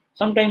time.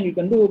 Sometimes you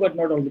can do, but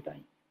not all the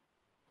time.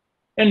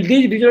 And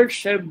these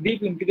results have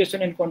deep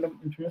implication in quantum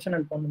information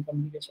and quantum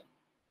communication.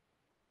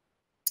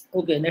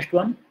 Okay, next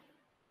one.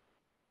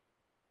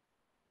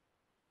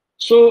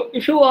 So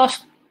if you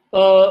ask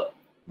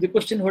the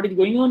question, what is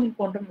going on in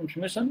quantum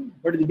information?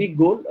 What is the big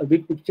goal, a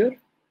big picture?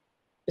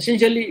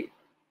 Essentially,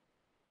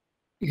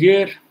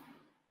 here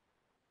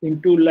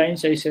in 2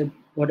 lines, I said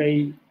what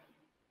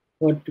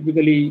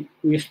typically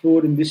we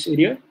explore in this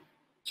area.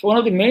 So one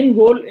of the main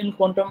goal in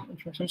quantum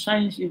information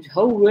science is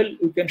how well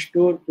we can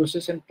store,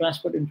 process, and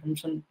transfer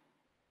information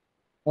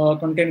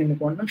contained in a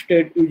quantum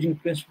state using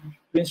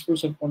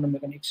principles of quantum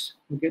mechanics.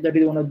 Okay, that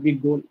is one of the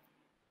big goal.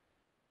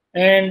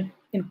 And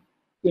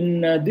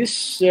in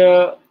this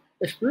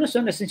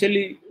exploration,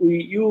 essentially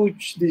we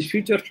use these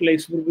features like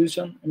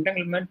superposition,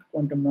 entanglement,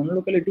 quantum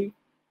non-locality,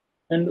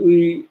 and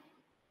we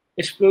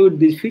exploit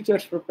these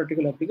features for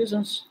practical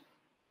applications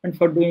and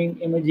for doing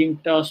imaging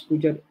tasks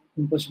which are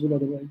impossible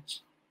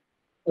otherwise.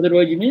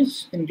 Otherwise, it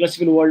means in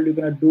classical world you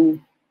cannot do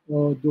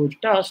those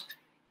tasks,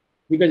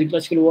 because in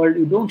classical world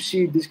you don't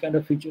see this kind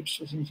of features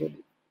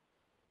essentially.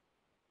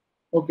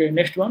 Okay,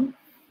 next one.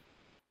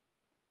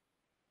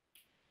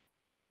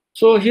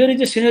 So here is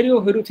a scenario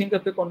where you think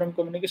of a quantum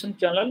communication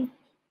channel.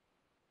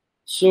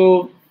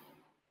 So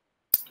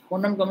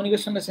quantum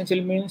communication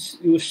essentially means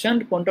you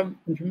send quantum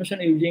information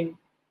using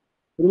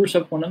rules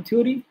of quantum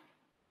theory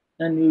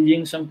and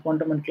using some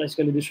quantum and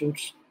classical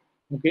resource.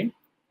 Okay.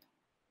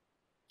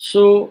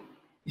 So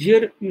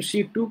here you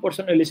see 2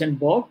 persons, Alice and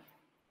Bob,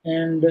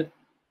 and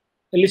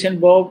Alice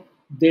and Bob,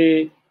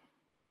 they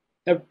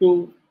have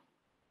to,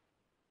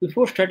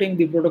 before starting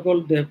the protocol,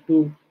 they have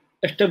to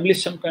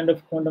establish some kind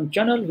of quantum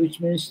channel,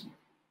 which means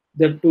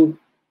they have to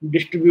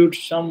distribute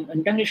some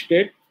entangled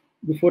state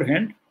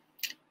beforehand.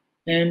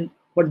 And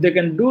what they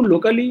can do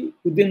locally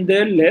within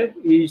their lab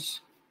is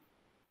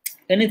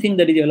anything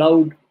that is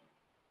allowed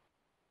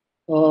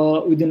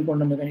within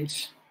quantum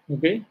mechanics.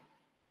 Okay.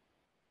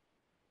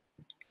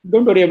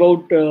 Don't worry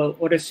about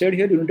what I said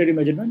here, unitary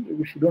measurement.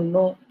 If you don't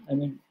know, I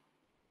mean,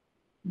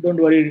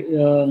 don't worry,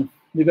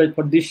 because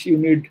for this you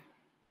need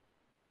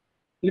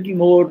little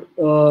more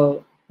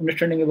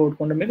understanding about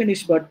quantum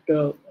mechanics, but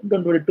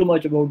don't worry too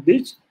much about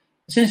this.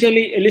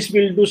 Essentially, Alice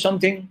will do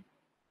something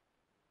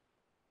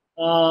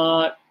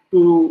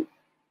to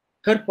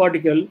her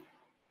particle,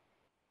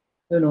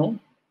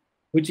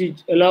 which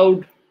is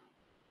allowed,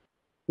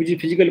 which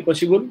is physically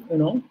possible,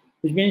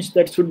 which means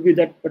that should be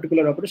that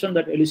particular operation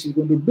that Alice is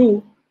going to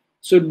do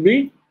should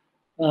be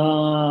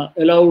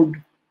allowed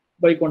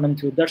by quantum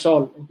theory. That's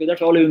all. Okay,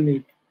 that's all you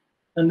need.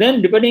 And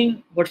then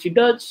depending what she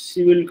does,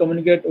 she will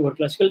communicate over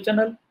classical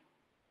channel.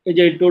 As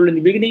I told in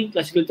the beginning,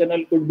 classical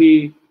channel could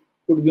be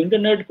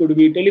internet, could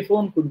be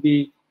telephone, could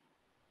be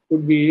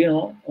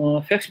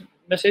fax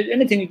message,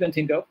 anything you can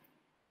think of.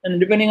 And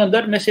depending on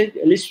that message,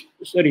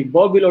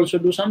 Bob will also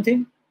do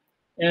something,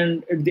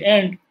 and at the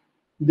end,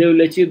 they will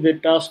achieve the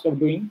task of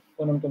doing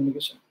quantum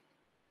communication.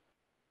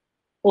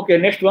 Okay,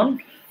 next one.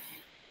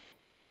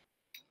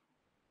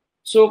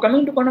 So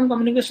coming to quantum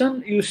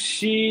communication, you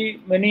see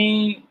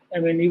many,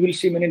 you will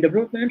see many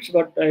developments,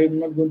 but I am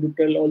not going to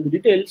tell all the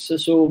details.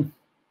 So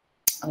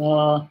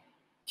I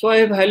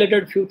have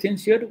highlighted few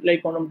things here,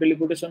 like quantum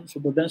teleportation,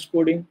 super dense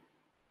coding,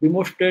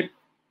 remote state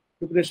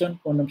preparation,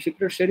 quantum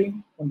secret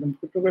sharing, quantum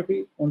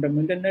cryptography, quantum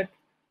internet,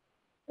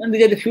 and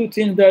these are the few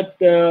things that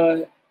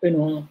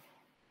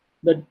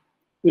that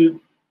will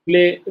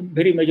play a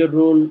very major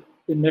role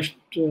in next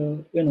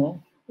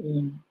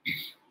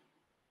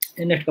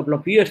in next couple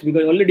of years,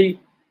 because already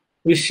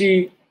we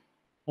see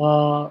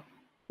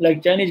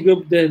like Chinese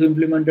group, they have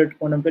implemented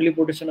quantum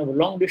teleportation over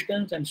long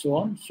distance and so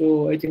on.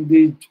 So I think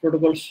these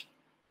protocols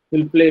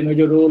will play a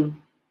major role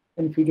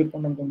in future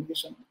quantum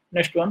communication.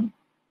 Next one.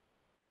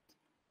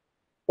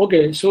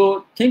 Okay,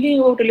 so thinking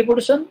about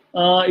teleportation,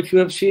 if you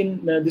have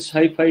seen this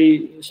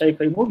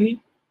sci-fi movie,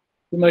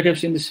 you might have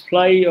seen this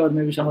Fly or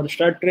maybe some other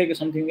Star Trek or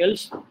something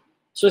else.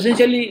 So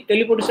essentially,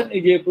 teleportation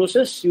is a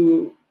process.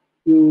 You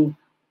you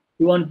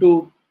want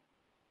to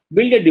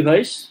build a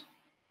device,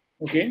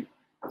 okay,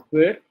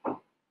 where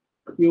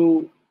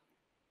you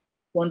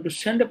want to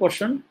send a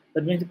person.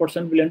 That means the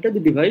person will enter the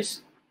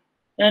device,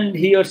 and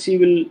he or she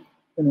will,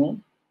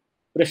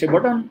 press a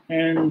button,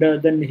 and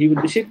then he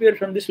will disappear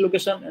from this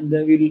location, and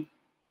they will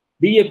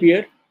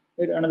reappear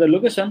at another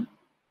location.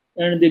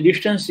 And the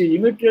distance is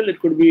immaterial. It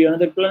could be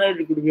another planet,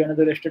 it could be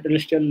another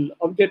extraterrestrial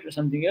object or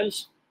something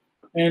else.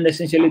 And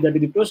essentially, that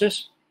is the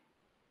process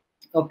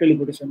of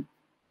teleportation.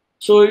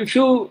 So, if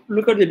you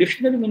look at the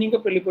dictionary meaning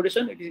of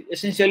teleportation, it is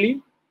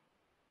essentially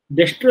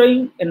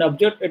destroying an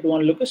object at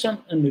one location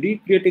and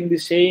recreating the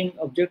same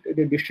object at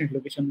a distant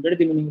location. That is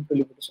the meaning of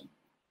teleportation.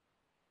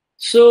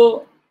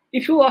 So,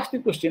 if you ask the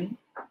question,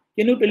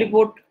 can you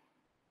teleport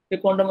a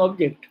quantum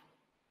object?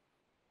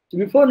 So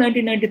before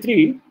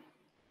 1993,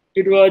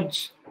 it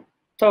was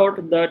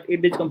thought that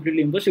it is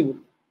completely impossible.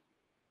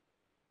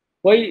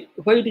 Why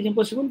it is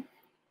impossible?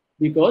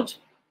 Because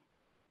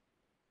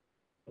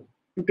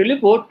to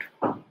teleport,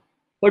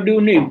 what do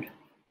you need?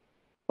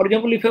 For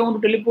example, if I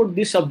want to teleport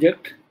this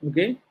object,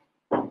 okay,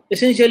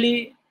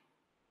 essentially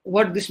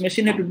what this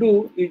machine had to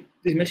do is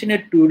this machine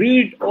had to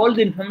read all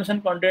the information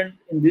content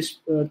in this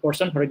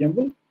person, for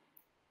example,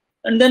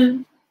 and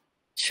then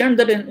send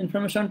that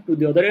information to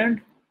the other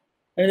end.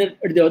 And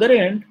at the other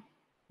end,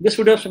 this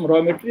would have some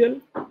raw material,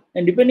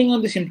 and depending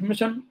on this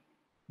information,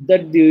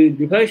 that the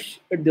device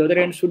at the other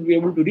end should be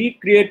able to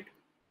recreate,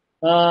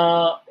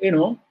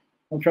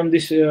 from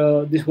this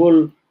this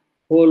whole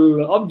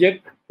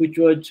object which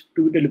was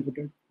to be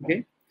teleported.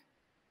 Okay,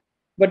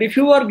 but if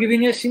you are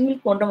giving a single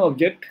quantum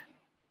object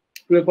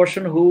to a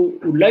person who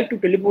would like to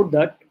teleport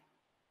that,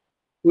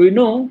 we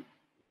know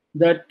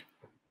that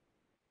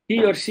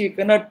he or she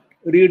cannot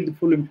read the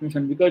full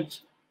information,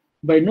 because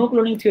by no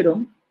cloning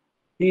theorem,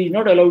 he is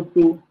not allowed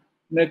to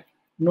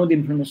know the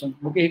information.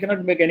 Okay, he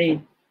cannot make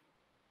any.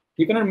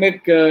 He cannot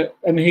make.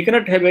 He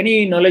cannot have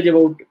any knowledge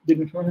about the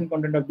information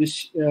content of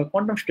this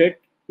quantum state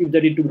if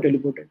that is to be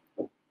teleported.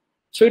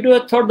 So it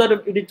was thought that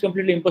it is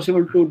completely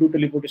impossible to do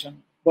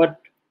teleportation. But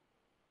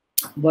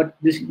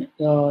this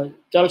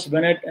Charles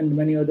Bennett and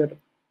many other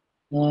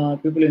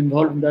people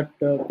involved in that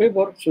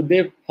paper, so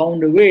they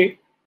found a way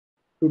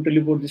to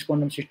teleport this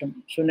quantum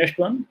system. So next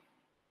one.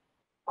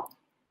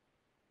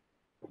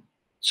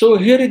 So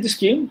here is the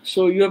scheme.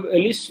 So you have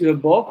Alice, you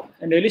have Bob,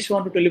 and Alice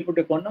want to teleport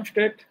a quantum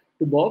state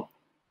to Bob.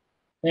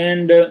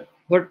 And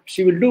what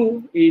she will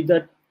do is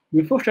that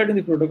before starting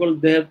the protocol,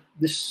 they have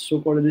this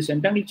so-called this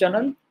entangled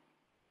channel.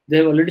 They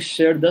have already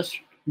shared this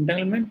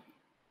entanglement.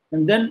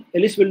 And then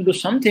Alice will do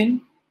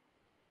something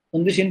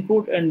on this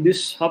input and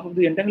this half of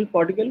the entangled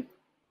particle.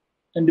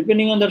 And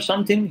depending on that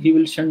something, he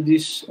will send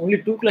this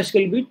only 2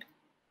 classical bit.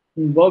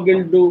 And Bob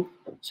will do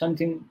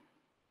something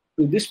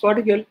to this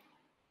particle.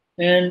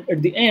 And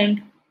at the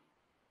end,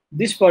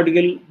 this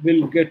particle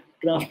will get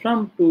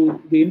transformed to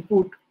the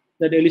input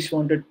that Alice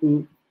wanted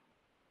to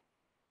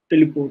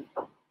teleport.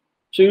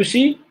 So you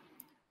see,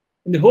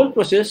 in the whole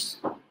process,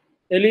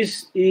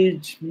 Alice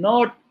is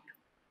not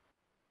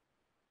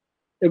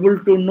able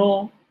to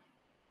know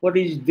what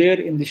is there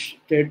in the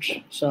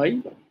state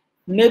psi.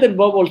 Neither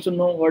Bob also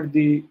know what is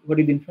the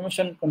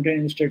information contained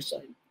in the state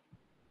psi.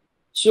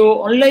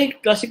 So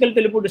unlike classical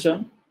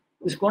teleportation,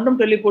 this quantum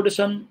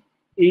teleportation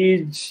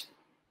is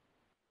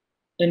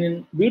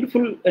a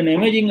beautiful and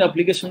amazing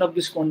application of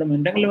this quantum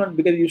entanglement,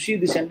 because you see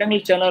this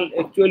entangled channel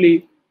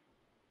actually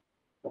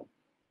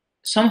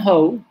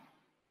somehow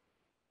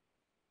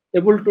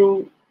able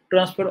to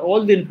transfer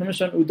all the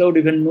information without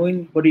even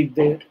knowing what is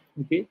there.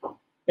 Okay,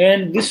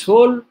 and this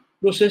whole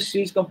process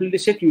is completely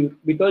secure,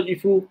 because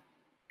if you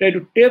try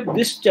to tap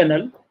this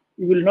channel,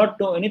 you will not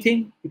know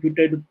anything. If you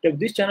try to tap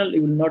this channel,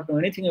 you will not know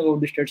anything about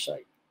the state psi.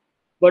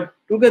 But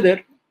together,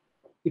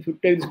 if you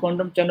take this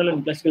quantum channel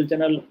and classical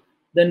channel,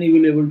 then you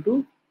will be able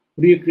to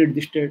recreate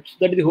the states.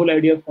 That is the whole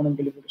idea of quantum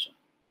teleportation.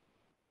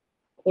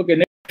 Okay,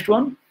 next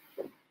one.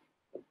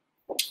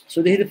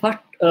 So this is the first.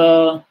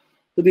 So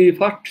the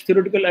first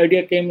theoretical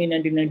idea came in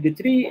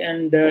 1993,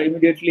 and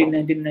immediately in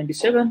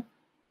 1997,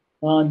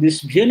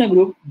 this Vienna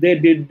group, they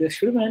did the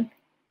experiment,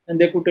 and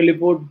they could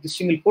teleport the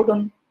single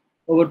photon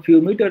over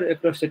few meters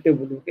across the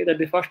table. Okay, that's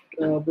the first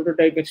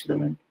prototype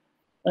experiment.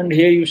 And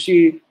here you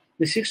see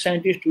the 6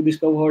 scientists who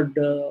discovered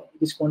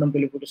this quantum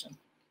teleportation.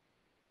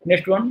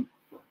 Next one.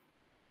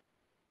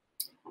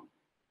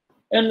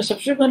 And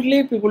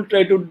subsequently, people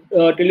try to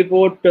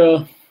teleport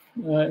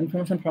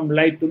information from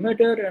light to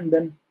matter, and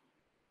then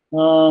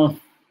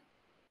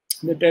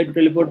they try to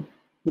teleport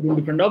between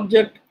different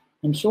objects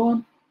and so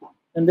on.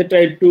 And they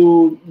try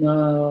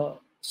to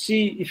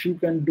see if you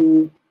can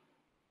do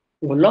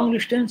over long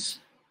distance,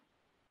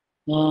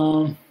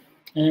 and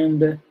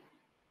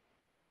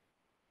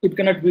it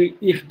cannot be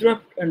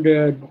eavesdropped, and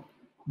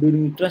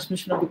during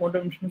transmission of the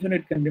quantum information,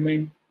 it can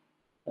remain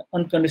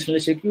unconditionally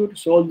secure.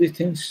 So all these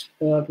things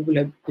people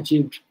have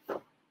achieved.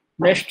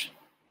 Next.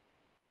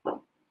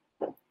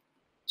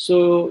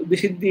 So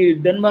this is the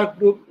Denmark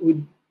group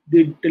with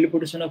the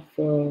teleportation of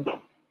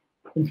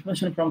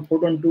information from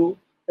photon to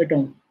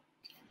atom.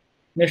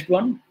 Next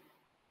one.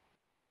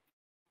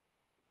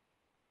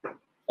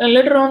 And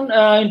later on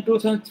in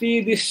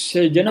 2003, this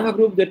Geneva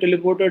group, they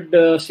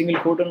teleported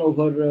single photon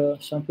over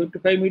some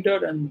 55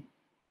 meter, and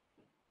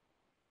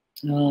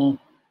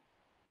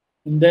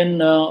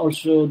then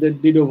also they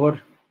did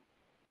over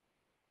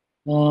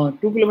 2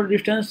 kilometer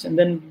distance. And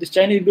then this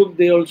Chinese group,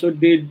 they also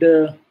did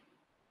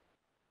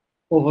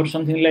over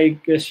something like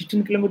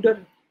 16 kilometer.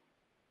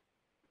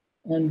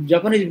 And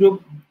Japanese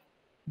group,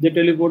 they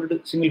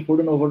teleported single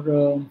photon over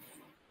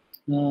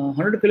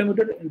 100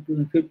 kilometer in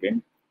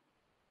 2015.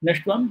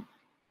 Next one.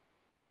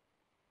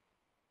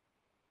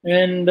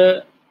 And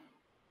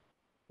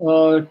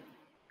 2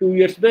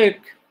 years back,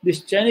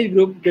 this Chinese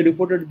group, they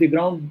reported the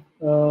ground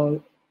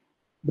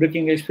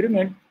breaking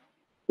experiment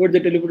where they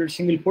teleported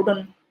single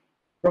photon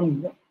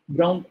from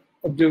ground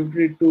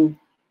observatory to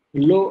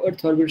low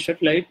Earth orbit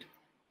satellite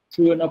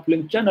through an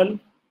uplink channel,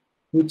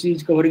 which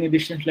is covering a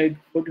distance like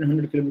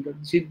 1400 kilometers.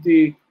 This is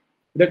the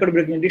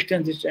record-breaking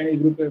distance this Chinese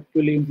group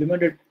actually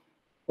implemented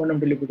quantum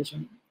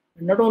teleportation.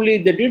 And not only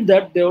they did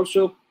that, they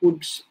also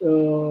could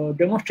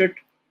demonstrate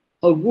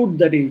how good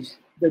that is,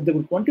 that they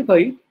could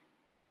quantify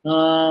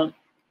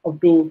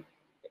up to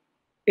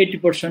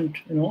 80%,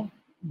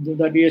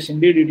 that yes,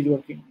 indeed it is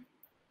working.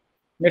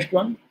 Next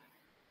one.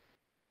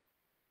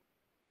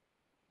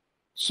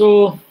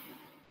 So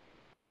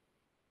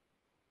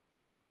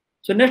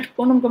next,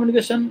 quantum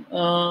communication.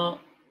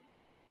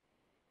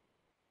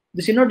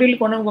 This is not really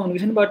quantum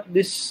communication, but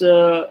this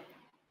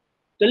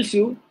tells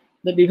you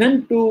that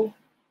even to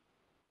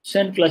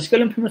send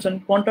classical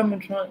information,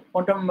 quantum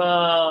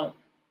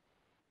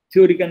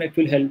theory can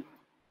actually help.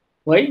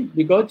 Why?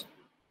 Because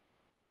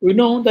we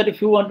know that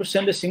if you want to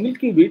send a single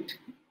qubit,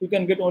 you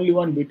can get only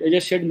one bit. As I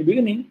said in the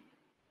beginning,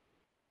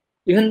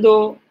 even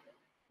though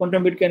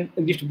quantum bit can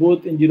exist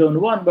both in 0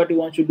 and 1, but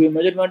once you do a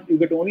measurement, you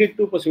get only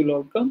 2 possible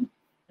outcomes,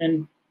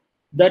 and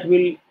that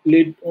will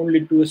lead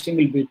only to a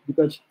single bit,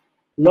 because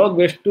log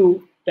base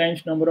 2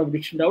 times number of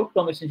distinct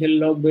outcomes, essentially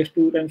log base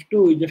 2 times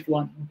 2 is just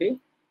 1. Okay,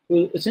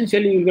 so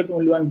essentially you get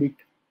only one bit.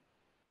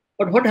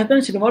 But what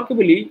happens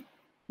remarkably,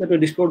 that was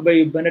discovered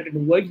by Bennett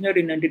and Weisner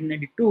in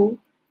 1992,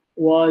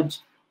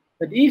 was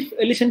that if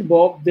Alice and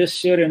Bob, they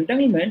share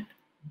entanglement,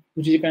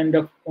 which is a kind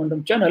of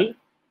quantum channel,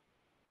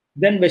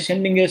 then by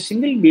sending a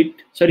single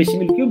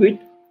qubit,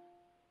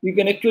 you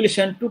can actually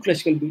send 2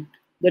 classical bits.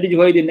 That is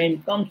why the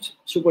name comes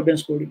super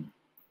dense coding.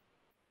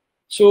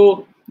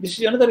 So this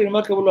is another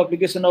remarkable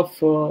application of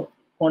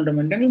quantum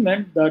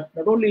entanglement, that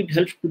not only it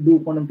helps to do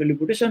quantum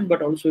teleportation,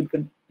 but also it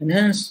can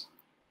enhance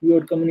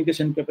your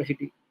communication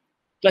capacity,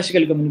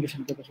 classical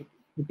communication capacity.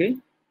 Okay.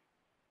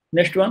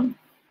 Next one.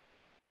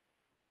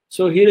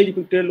 So here is a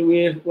pictorial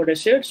way of what I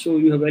said. So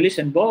you have Alice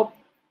and Bob.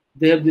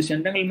 They have this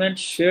entanglement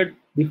shared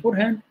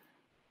beforehand.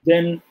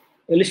 Then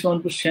Alice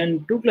wants to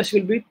send 2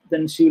 classical bits.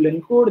 Then she will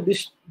encode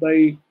this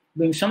by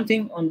doing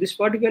something on this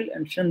particle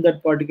and send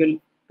that particle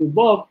to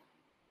Bob.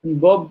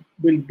 And Bob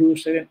will do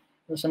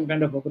some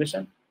kind of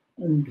operation,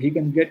 and he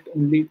can get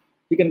 2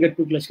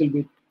 classical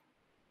bits.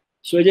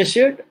 So as I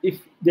said, if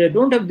they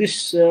don't have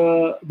this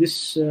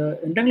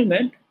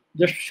entanglement,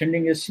 just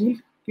sending a single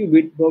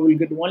qubit, Bob will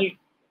get only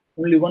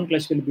 1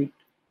 classical bit.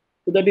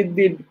 So that is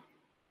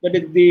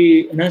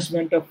the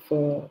enhancement of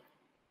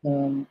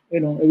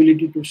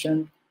ability to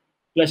send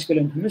classical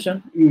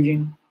information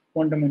using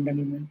quantum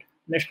entanglement.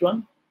 Next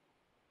one.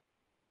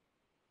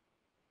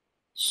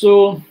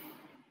 So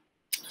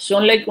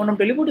unlike quantum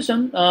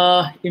teleportation,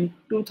 in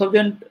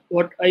 2000,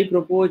 what I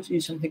propose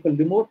is something called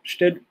remote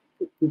state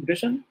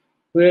preparation,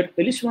 where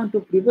Alice wants to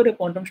prepare a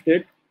quantum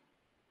state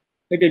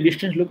at a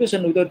distant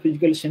location without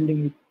physically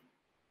sending it.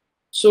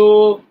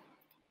 So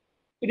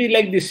it is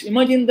like this.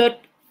 Imagine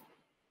that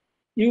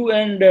you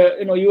and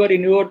you are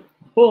in your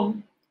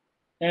home,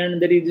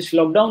 and there is this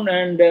lockdown,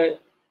 and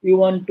you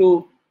want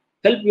to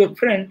help your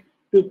friend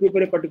to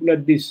prepare a particular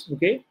dish,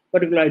 okay,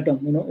 particular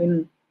item,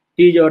 in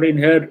his or in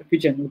her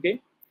kitchen,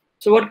 okay.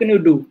 So what can you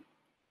do?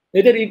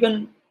 Either you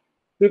can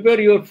prepare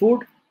your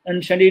food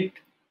and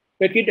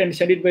pack it and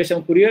send it by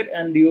some courier,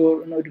 and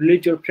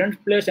reach your friend's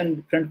place,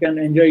 and friend can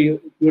enjoy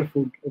your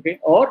food, okay.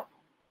 Or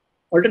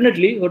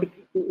alternately,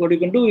 what you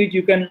can do is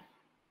you can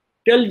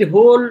tell the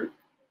whole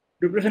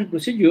preparation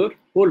procedure,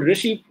 whole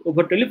recipe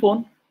over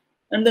telephone,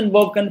 and then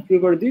Bob can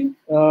prepare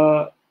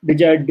the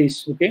desired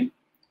dish, okay.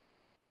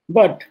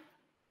 But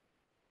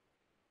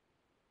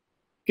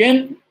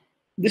can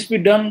this be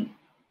done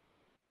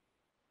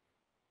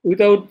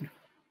without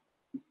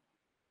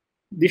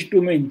these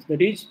 2 means?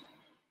 That is,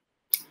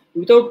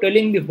 without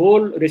telling the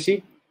whole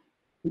recipe,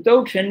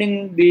 without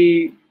sending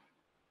the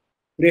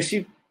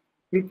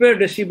prepared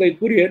recipe by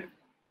courier,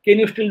 can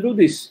you still do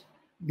this?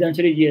 The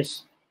answer is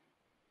yes.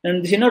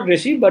 And this is not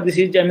recipe, but this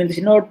is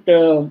not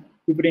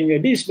preparing a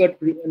dish, but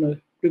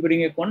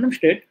preparing a quantum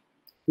state,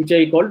 which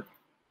I call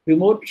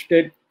remote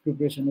state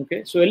preparation.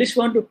 Okay, so Alice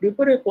wants to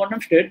prepare a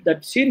quantum state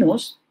that she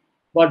knows,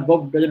 but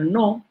Bob doesn't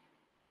know.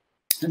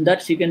 And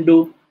that she can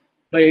do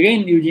by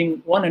again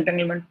using one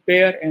entanglement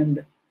pair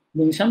and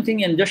doing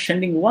something and just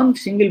sending one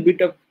single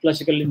bit of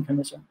classical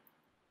information.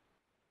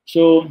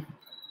 So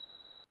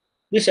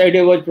this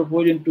idea was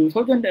proposed in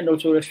 2000 and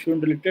also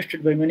experimentally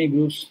tested by many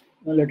groups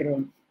later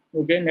on.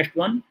 Okay, next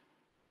one.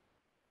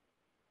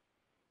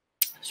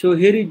 So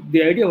here is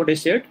the idea what I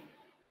said.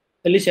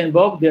 Alice and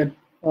Bob, they're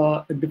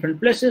at different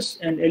places,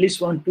 and Alice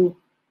want to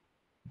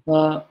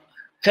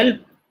help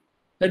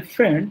her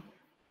friend,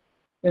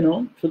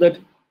 so that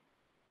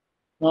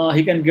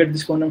he can get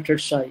this quantum state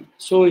psi.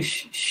 So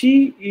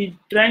she is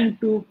trying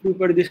to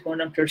prepare this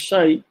quantum state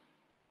psi,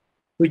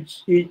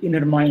 which is in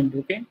her mind,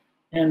 okay?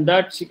 And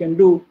that she can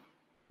do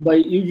by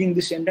using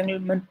this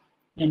entanglement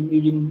and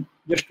using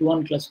just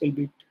one classical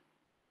bit.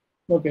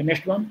 Okay,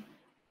 next one.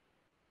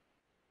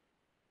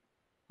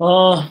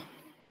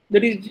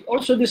 There is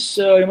also this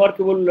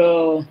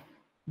remarkable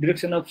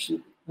direction of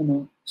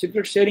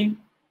secret sharing,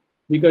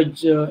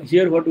 because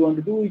here what you want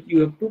to do is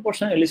you have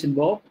 2% Alice and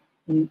Bob,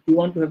 and you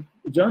want to have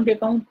a joint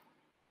account.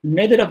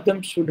 Neither of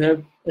them should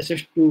have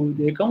access to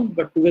the account,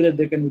 but together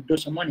they can withdraw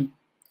some money.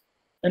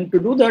 And to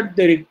do that,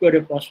 they require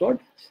a password.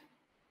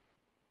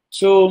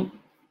 So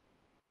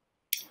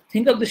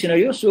think of the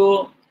scenario.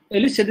 So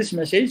Alice had this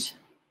message,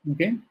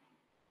 okay,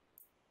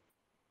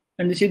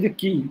 and this is the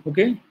key,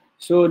 okay.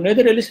 So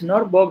neither Alice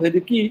nor Bob have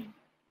the key,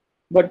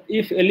 but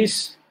if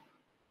Alice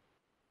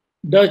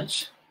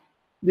does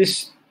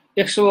this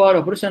XOR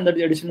operation, that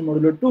is addition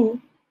modulo 2,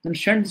 and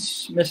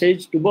sends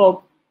message to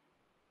Bob,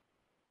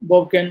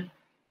 Bob can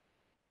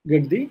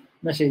get the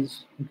message,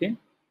 okay.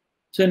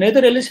 So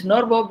neither Alice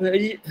nor Bob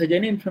has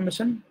any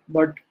information,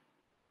 but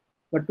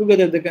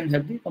together they can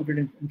have the complete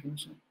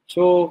information.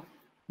 So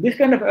this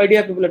kind of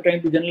idea people are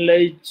trying to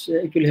generalize,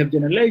 actually have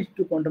generalized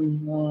to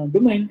quantum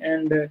domain,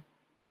 and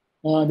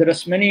there are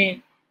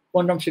many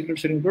quantum secret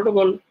sharing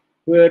protocol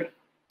where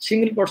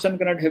single person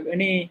cannot have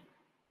any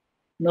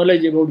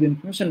knowledge about the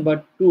information,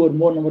 but two or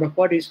more number of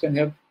parties can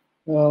have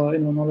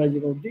knowledge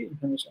about the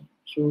information.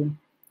 So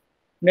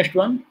next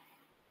one.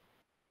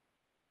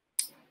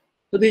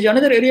 So there is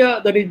another area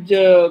that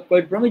is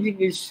quite promising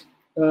is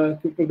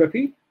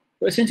cryptography.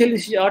 So essentially,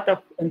 this is art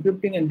of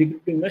encrypting and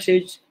decrypting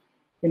message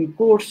in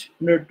codes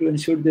in order to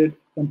ensure their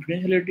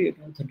confidentiality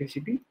and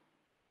authenticity.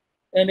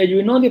 And as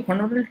we know, the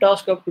fundamental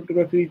task of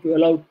cryptography is to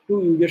allow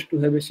two users to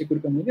have a secure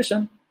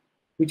communication,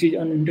 which is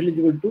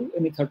unintelligible to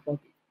any third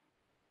party.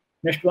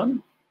 Next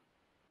one.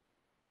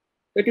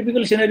 A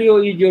typical scenario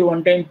is your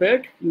one-time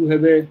paired. You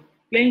have a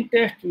plain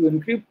text, you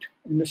encrypt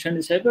and send a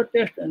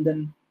ciphertext, and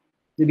then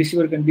the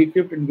receiver can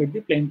decrypt and get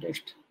the plain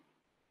text.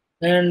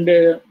 And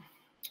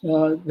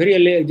very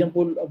early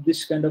example of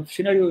this kind of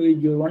scenario is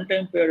your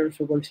one-time pair,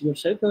 so-called secret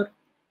cipher,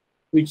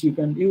 which you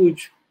can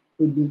use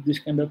to do this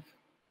kind of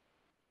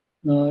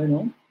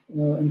encoding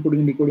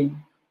and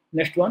decoding.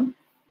 Next one.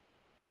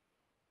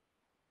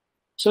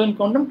 So in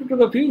quantum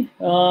cryptography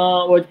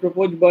was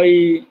proposed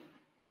by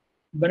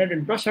Bennett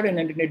and Prasad in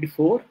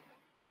 1984.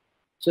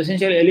 So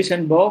essentially, Alice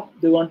and Bob,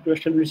 they want to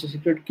establish a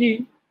secret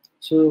key.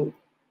 So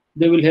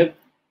they will have,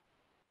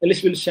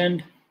 Alice will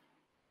send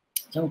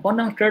some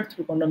quantum state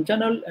through quantum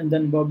channel, and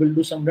then Bob will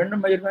do some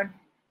random measurement,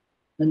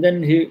 and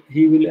then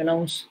he will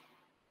announce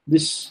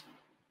this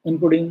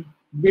encoding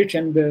bits,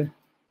 and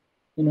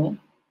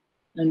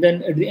and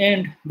then at the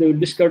end they will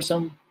discard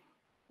some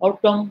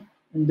outcome,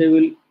 and they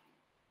will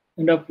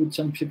end up with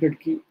some secret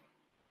key.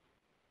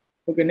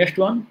 Okay, next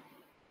one.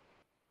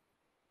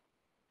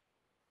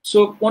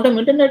 So quantum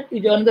internet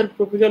is another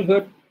proposal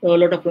where a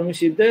lot of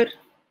promise is there,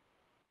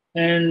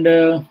 and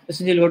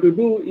essentially what you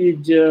do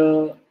is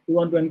you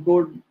want to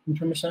encode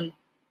information,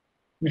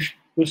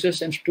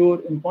 process and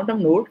store in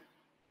quantum node,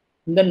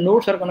 and then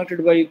nodes are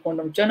connected by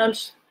quantum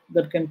channels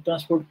that can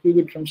transport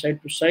qubit from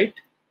site to site,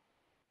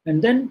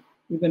 and then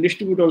you can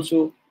distribute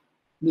also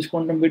this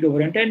quantum bit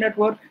over entire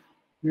network,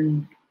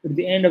 and at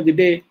the end of the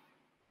day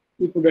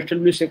you could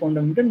establish a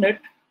quantum internet.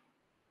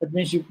 That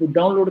means you could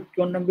download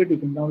quantum bit, you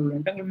can download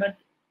entanglement,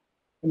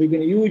 and you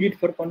can use it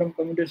for quantum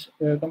computation,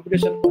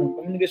 quantum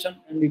communication,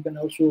 and you can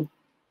also,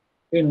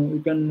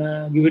 you can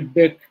give it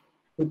back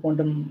to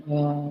quantum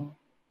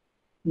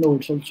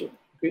nodes also.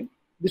 Okay,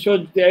 this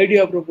was the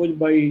idea proposed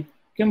by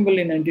Kimball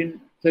in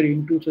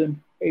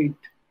 2008.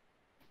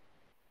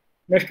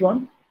 Next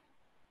one.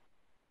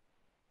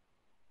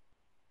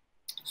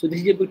 So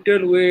this is a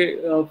pictorial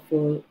way of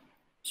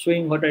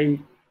showing what I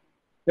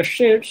just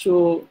said.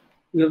 So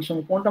you have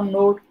some quantum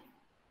node,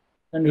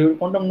 and your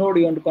quantum node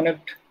you want to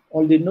connect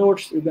all the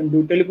nodes. You can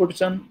do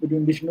teleportation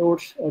between these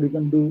nodes, or you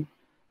can do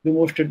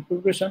remote state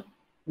preparation,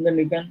 and then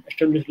you can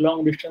establish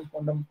long distance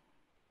quantum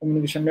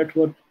communication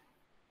network,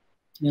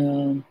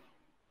 or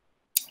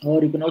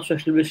you can also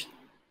establish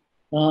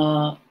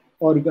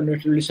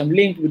some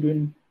link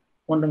between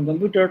quantum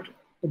computer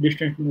and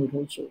distant node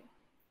also.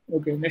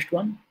 Okay, next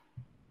one.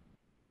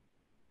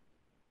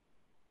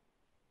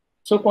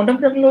 So quantum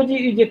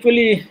technology is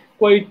actually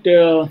quite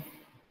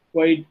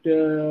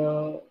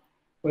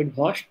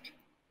vast.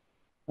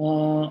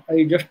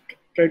 I just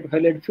try to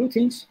highlight a few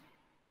things.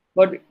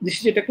 But this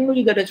is a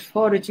technology that has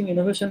far-reaching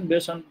innovation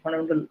based on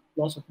fundamental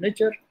laws of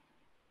nature.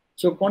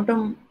 So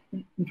quantum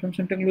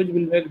information technology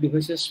will make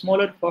devices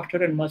smaller,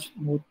 faster, and much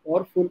more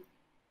powerful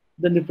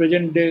than the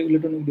present-day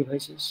electronic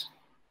devices.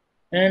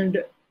 And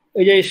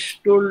as I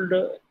told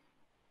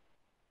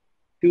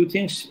few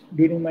things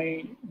during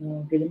my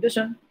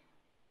presentation,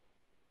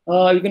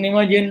 you can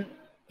imagine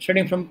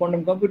starting from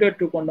quantum computer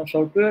to quantum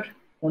software,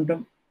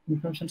 quantum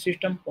information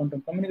system,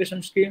 quantum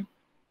communication scheme,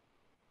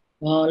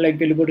 like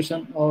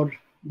teleportation or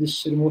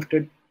this remote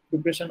state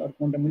preparation or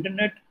quantum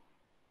internet.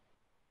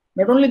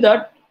 Not only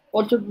that,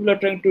 also people are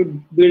trying to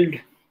build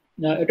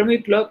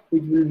atomic clock,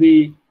 which will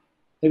be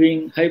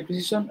having high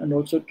precision, and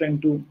also trying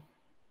to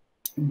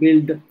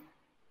build,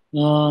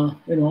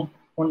 quantum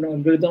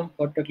algorithm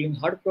for tackling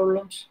hard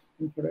problems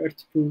and for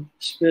Earth to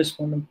space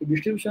quantum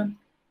distribution,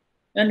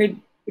 and it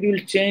will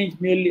change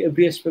nearly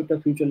every aspect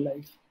of future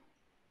life.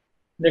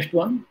 Next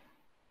one.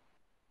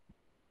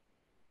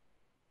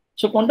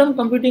 So quantum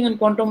computing and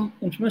quantum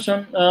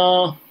information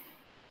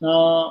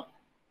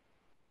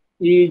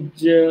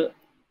is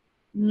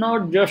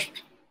not just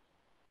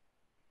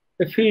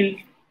a field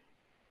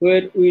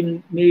where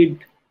we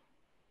need,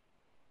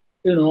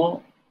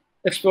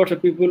 experts or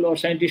people or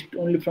scientists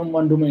only from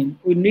one domain.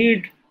 We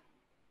need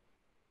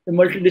a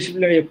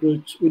multidisciplinary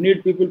approach. We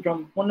need people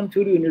from quantum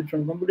theory, we need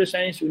from computer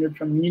science, we need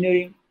from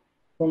engineering,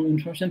 from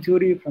information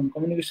theory, from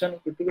communication,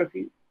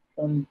 cryptography,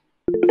 from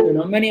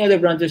many other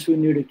branches we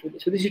need actually.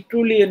 So this is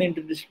truly an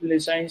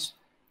interdisciplinary science,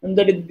 and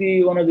that is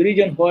the one of the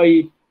reasons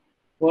why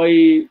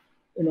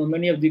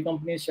many of the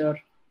companies are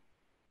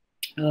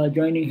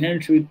joining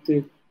hands with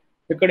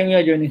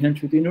academia, joining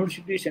hands with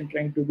universities, and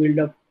trying to build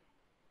up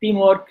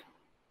teamwork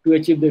to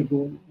achieve their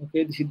goal.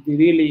 Okay, this is the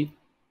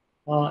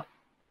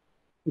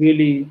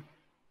really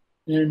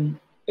an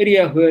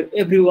area where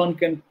everyone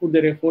can put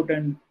their effort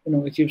and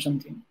achieve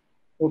something.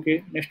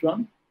 Okay, next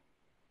one.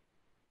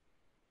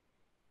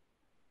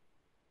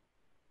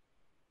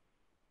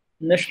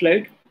 Next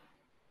slide.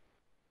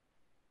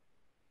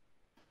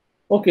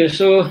 Okay,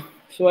 so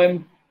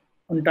I'm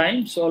on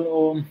time.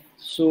 So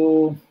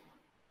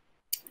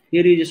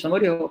here is a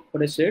summary of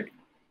what I said.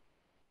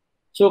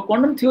 So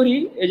quantum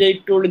theory, as I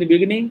told in the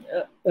beginning,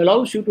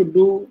 allows you to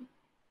do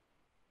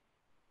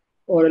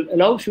or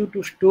allows you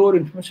to store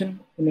information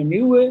in a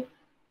new way,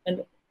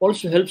 and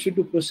also helps you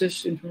to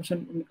process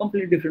information in a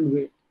completely different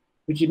way,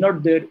 which is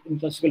not there in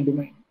classical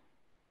domain.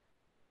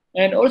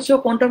 And also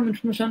quantum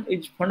information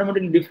is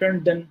fundamentally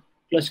different than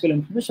classical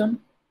information,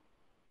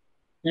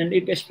 and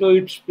it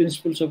exploits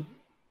principles of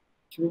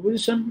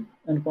superposition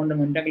and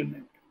quantum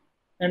entanglement.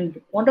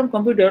 And quantum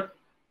computer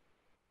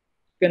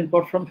can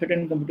perform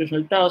certain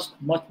computational tasks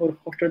much more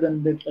faster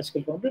than the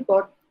classical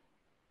counterpart,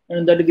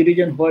 and that is the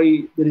reason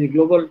why there is a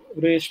global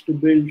race to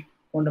build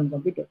quantum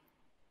computer.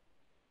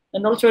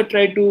 And also I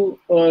try to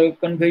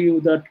convey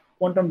you that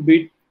quantum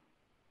bit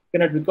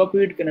cannot be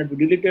copied, cannot be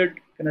deleted,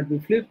 cannot be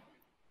flipped,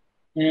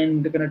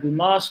 and cannot be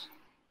masked,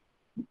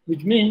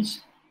 which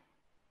means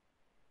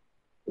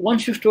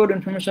once you store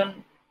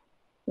information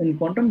in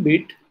quantum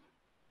bit,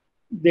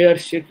 they are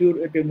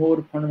secure at a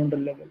more fundamental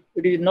level.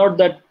 It is not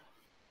that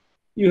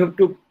you have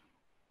to,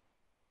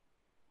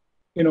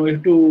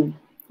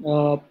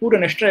 put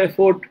an extra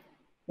effort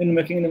in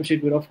making them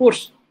secure. Of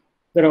course,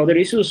 there are other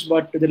issues,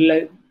 but there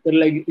are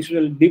like issues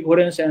of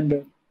decoherence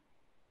and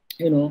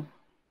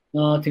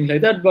things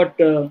like that. But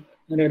and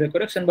a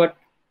correction, but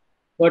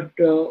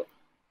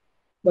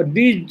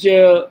these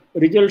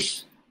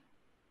results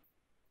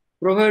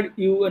provide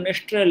you an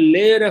extra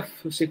layer of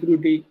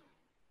security,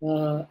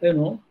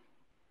 to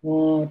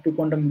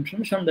quantum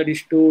information that is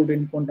stored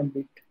in quantum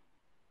bit.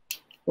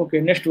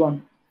 Okay, next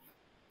one.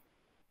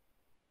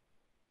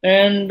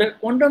 And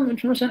quantum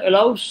information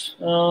allows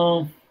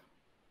a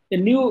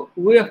new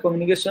way of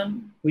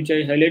communication, which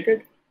I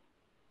highlighted.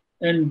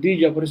 And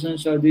these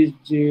operations or these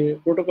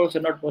protocols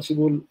are not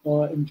possible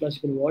in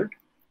classical world.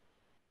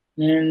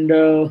 And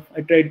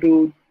I try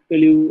to tell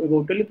you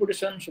about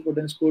teleportation,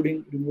 superconducting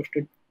coding, remote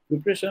state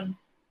preparation,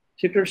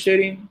 secret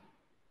sharing,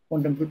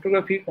 quantum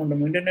cryptography,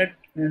 quantum internet,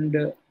 and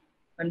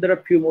there are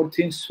a few more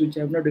things which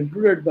I have not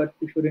included, but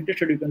if you're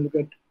interested, you can look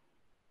at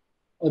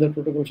other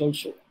protocols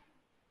also.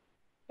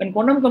 And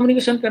quantum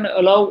communication can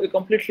allow a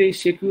completely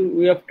secure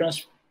way of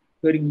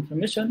transferring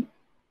information,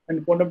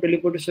 and quantum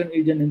teleportation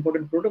is an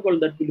important protocol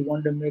that will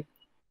want to make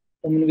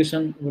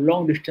communication over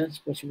long distance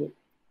possible.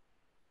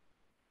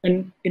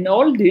 And in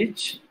all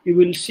this, you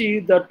will see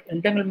that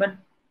entanglement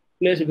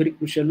plays a very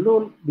crucial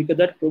role, because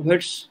that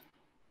provides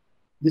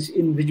this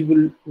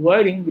invisible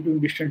wiring between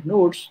distant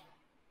nodes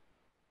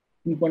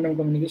in quantum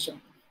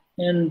communication.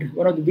 And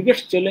one of the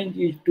biggest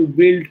challenges is to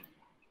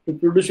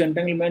produce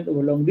entanglement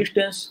over long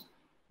distance.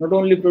 Not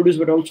only produce,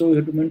 but also you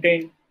have to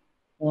maintain,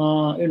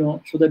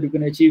 so that you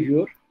can achieve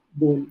your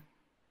goal.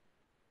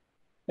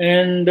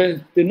 And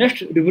the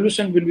next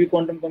revolution will be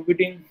quantum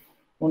computing,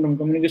 quantum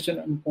communication,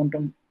 and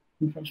quantum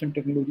information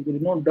technology. There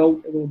is no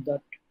doubt about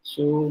that.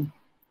 So,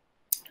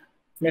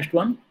 next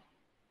one.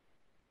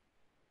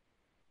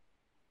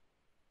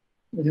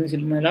 I think this is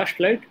my last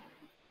slide.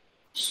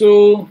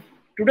 So,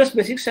 today's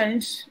basic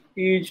science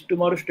is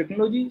tomorrow's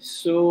technology.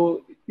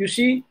 So you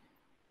see,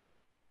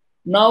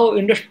 now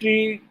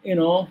industry,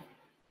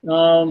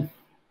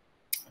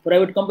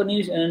 private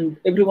companies and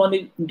everyone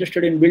is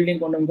interested in building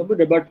quantum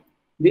computer, but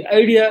the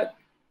idea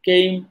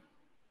came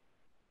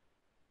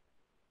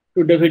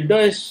to David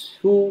Deutsch,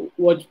 who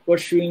was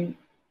pursuing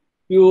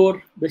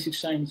pure basic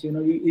science,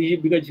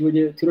 because he was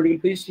a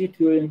theoretical physicist,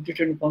 he was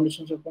interested in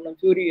foundations of quantum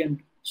theory and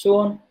so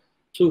on.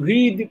 So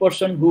he is the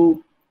person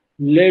who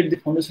laid the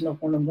foundation of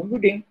quantum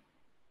computing.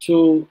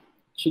 So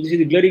this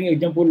is a glaring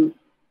example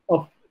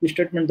of the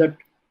statement that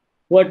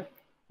what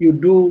you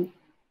do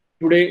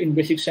today in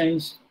basic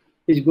science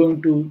is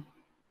going to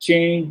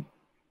change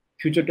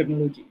future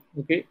technology.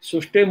 Okay, so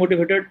stay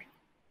motivated,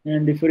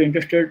 and if you're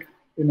interested,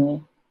 there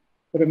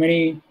are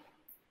many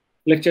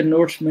lecture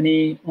notes,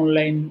 many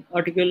online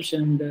articles,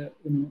 and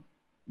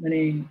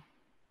many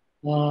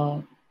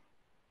also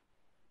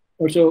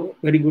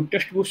very good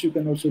textbooks you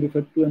can also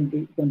refer to and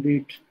you can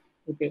read.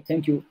 Okay,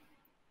 thank you.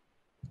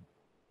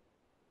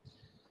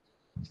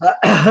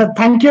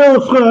 Thank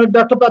you,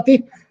 Dr.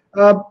 Pati.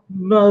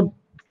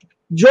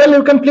 Joel,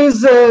 you can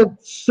please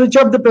switch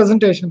up the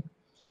presentation.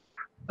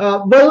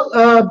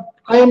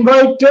 I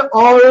invite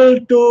all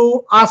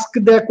to ask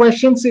their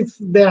questions if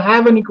they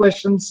have any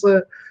questions.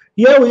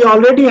 Here we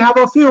already have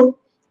a few.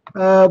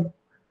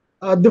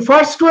 The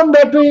first one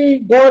that we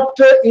got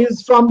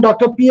is from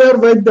Dr. Pierre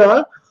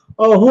Vedder,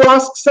 who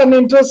asks an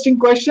interesting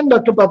question,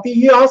 Dr. Pati.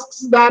 He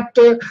asks that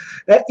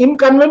in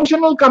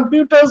conventional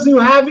computers, you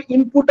have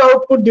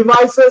input-output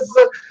devices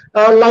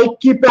like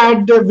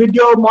keypad,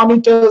 video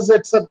monitors,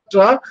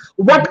 etc.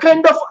 What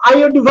kind of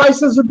I/O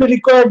devices would be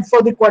required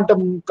for the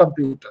quantum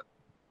computer?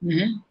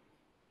 Mm-hmm.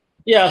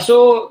 Yeah,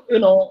 so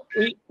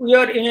we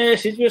are in a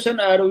situation,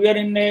 or we are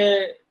in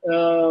a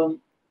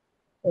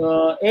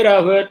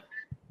era where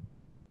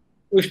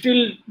we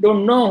still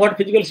don't know what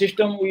physical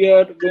system we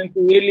are going to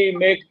really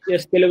make a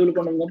scalable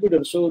quantum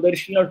computer. So that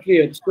is still not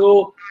clear.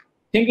 So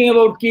thinking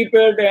about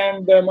keypad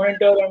and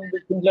monitor and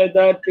things like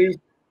that is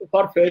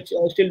far-fetched.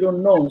 I still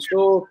don't know.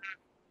 So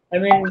I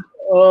mean,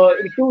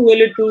 it's too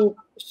early to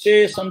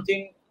say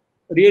something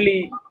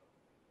really.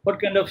 What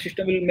kind of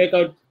system will make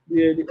out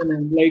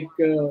like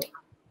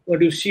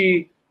what you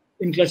see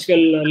in classical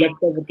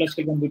laptop or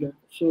classical computer.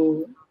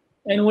 So,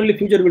 and only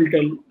future will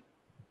tell.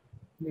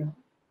 Yeah.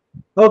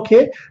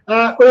 Okay.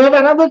 We have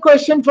another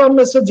question from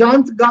Mr.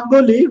 Jayant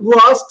Ganguly, who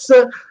asks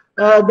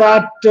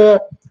that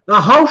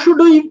how should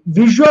we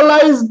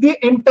visualize the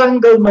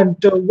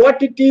entanglement?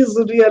 What it is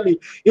really?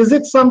 Is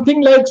it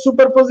something like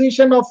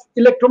superposition of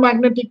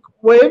electromagnetic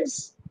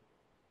waves?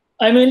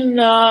 I mean,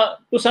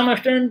 to some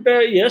extent,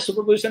 yes,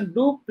 superposition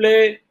does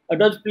play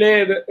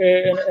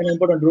an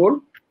important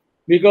role,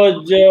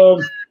 because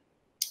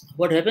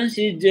what happens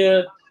is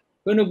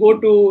when you go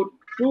to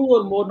 2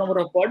 or more number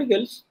of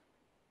particles,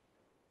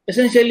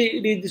 essentially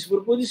it is the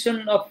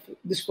superposition of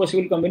these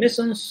possible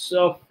combinations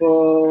of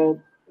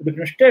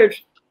different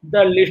states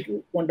that leads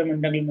to quantum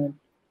entanglement.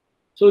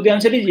 So the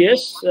answer is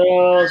yes,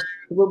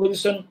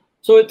 superposition.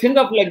 So think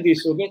of like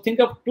this, okay? Think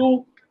of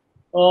two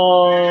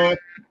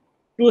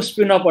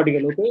spin-off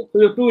particle, okay? So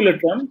you have 2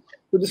 electrons.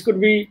 So this could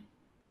be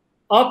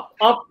up,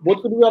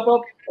 both could be up,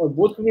 or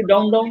both could be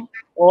down,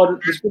 or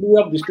this could be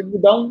up, this could be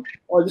down,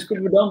 or this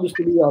could be down, this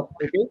could be up,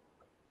 okay?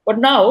 But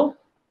now,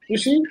 you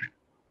see,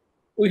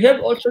 we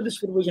have also this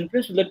superposition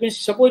principle. That means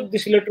suppose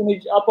this electron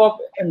is up,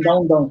 and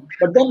down.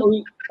 But then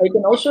I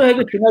can also have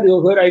a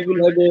scenario where I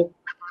will have a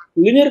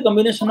linear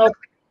combination of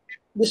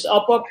this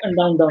up, and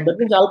down. That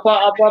means alpha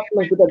up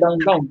plus beta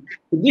down.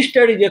 So this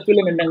state is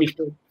actually an entangled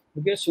state.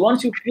 Okay, so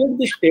once you create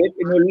this state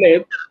in your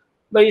lab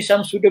by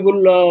some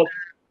suitable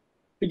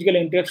physical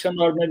interaction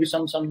or maybe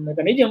some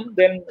mechanism,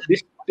 then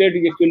this state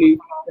is actually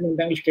an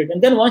entangled state.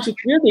 And then once you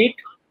create it,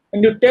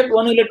 and you take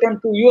one electron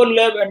to your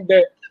lab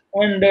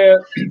and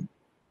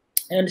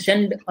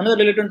send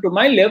another electron to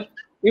my lab,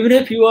 even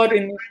if you are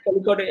in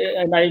Calicut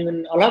and I am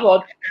in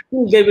Allahabad,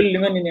 they will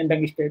remain in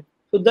entangled state.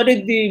 So that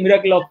is the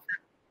miracle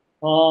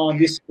of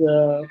this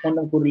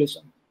quantum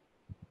correlation.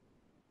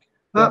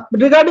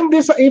 Regarding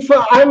this, if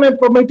I am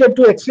permitted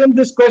to extend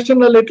this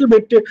question a little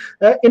bit,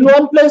 in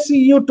one place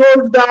you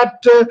told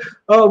that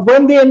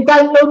when the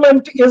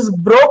entanglement is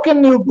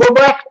broken, you go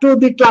back to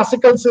the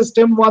classical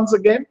system once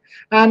again,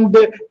 and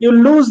you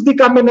lose the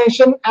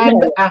combination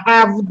and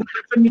have the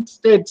definite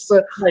states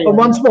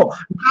once more.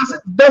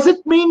 Does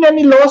it mean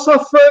any loss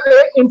of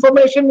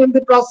information in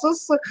the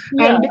process?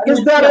 And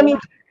is there any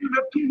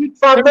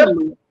further?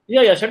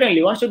 Yeah,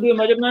 certainly. Once you do a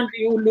measurement,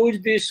 you lose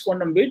this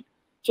quantum bit.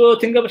 So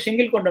think of a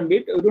single quantum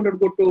bit. You don't have to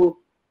go to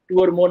 2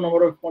 or more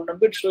number of quantum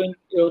bits. So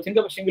think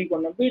of a single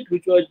quantum bit,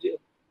 which was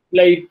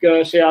like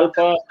say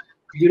alpha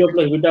 0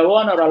 plus beta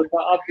 1 or alpha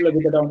up plus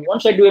beta down.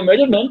 Once I do a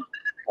measurement,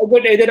 I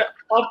get either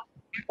up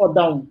or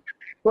down.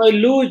 So I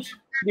lose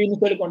the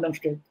initial quantum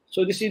state.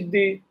 So this is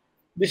the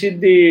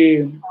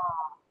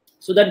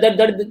so that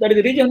is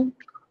the reason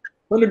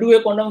when you do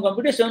a quantum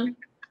computation,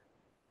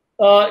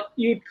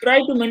 you try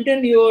to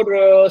maintain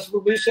your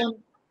superposition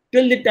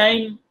till the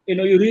time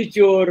you reach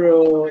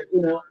your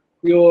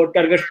your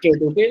target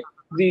state. Okay,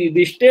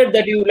 the state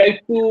that you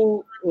like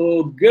to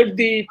get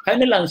the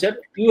final answer,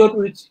 you have to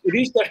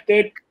reach the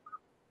state,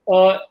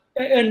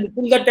 and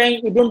till that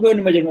time you don't do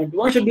any measurement.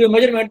 Once you do a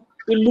measurement,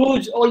 you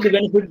lose all the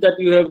benefits that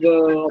you have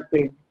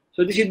obtained.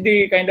 So this is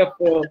the kind of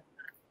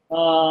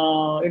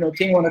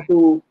thing one have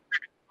to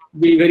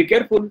be very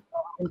careful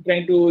in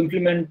trying to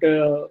implement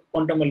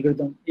quantum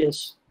algorithm.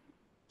 Yes.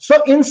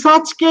 So in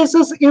such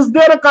cases, is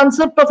there a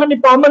concept of any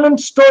permanent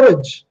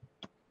storage?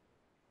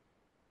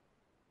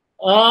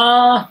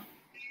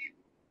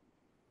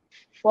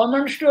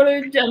 Permanent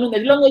storage, I mean,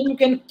 as long as you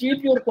can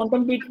keep your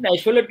quantum bit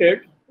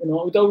isolated,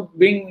 without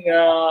being,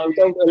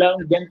 without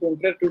allowing them to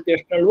interact with the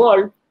external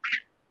world,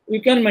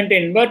 you can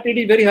maintain. But it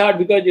is very hard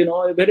because,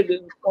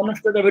 quantum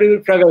states are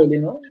very fragile, I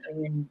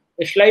mean,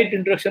 a slight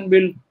interaction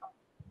will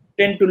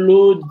tend to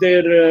lose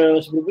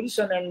their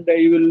superposition, and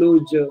you will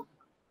lose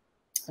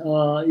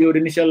your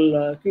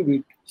initial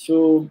qubit.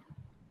 So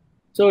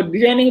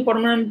designing a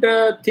permanent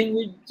thing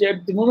is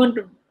at the moment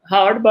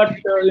hard, but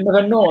you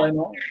never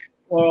know.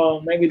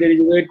 Maybe there is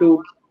a way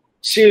to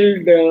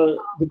shield the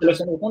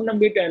collection of quantum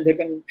bit, and they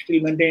can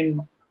still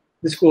maintain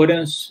this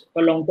coherence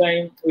for a long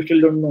time. We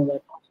still don't know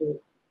that. So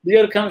these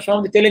are some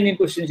of the challenging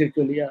questions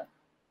actually. Yeah.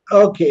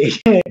 Okay.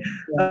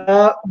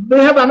 We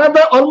have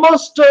another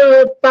almost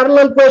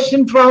parallel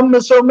question from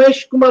Mr.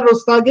 Umesh Kumar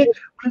Rostage,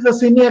 who is a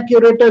senior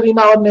curator in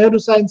our Nehru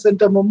Science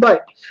Center, Mumbai.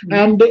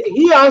 And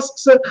he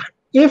asks,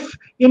 if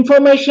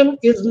information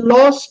is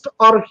lost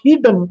or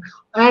hidden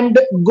and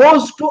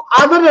goes to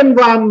other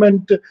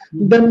environment,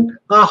 then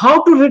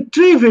how to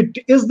retrieve it?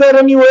 Is there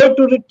any way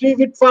to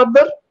retrieve it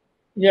further?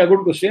 Yeah,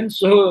 good question.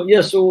 So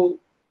yes, so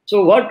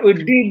what we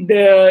did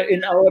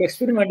in our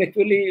experiment,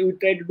 actually, we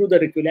tried to do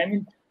that actually. I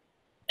mean,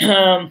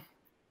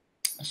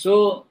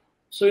 so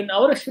in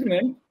our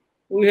experiment,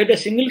 we had a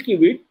single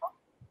qubit,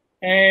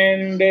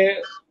 and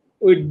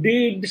we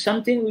did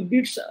something.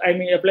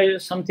 Apply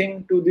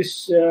something to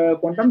this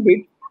quantum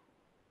bit,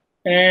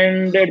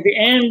 and at the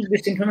end,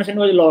 this information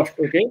was lost.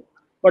 Okay,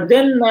 but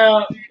then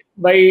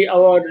by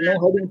our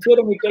no-hiding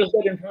theorem, we tell us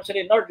that information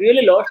is not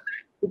really lost.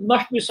 It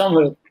must be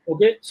somewhere.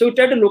 Okay, so we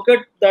try to look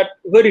at that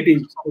where it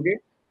is. Okay,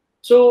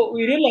 so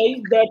we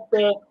realized that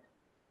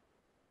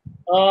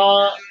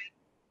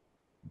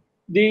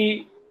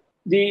the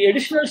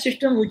additional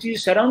system which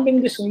is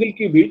surrounding the single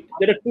qubit,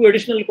 there are two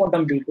additional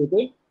quantum bits.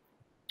 Okay,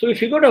 so we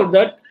figured out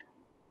that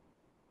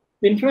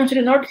the information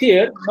is not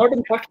here, not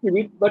in first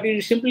qubit, but it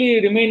is simply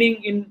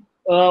remaining in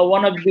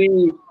one of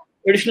the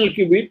additional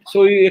qubit.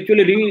 So we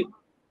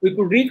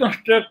could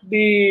reconstruct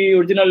the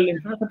original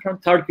information from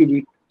third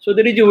qubit. So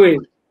there is a way.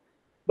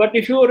 But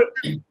if you're,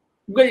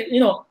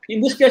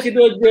 in this case, it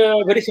was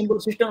a very simple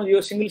system.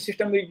 Your single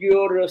system is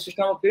your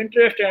system of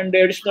interest, and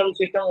the additional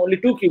system only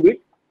 2 qubit.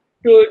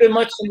 So it is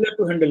much simpler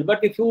to handle.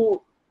 But if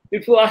you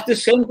ask the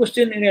same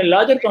question in a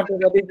larger context,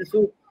 that is,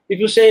 if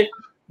you say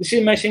this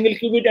is my single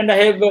qubit and I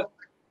have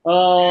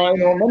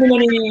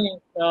many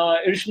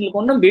additional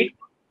quantum bit,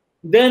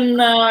 then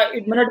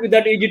it may not be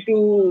that easy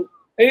to.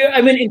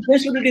 I mean, in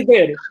principle, it is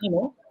there.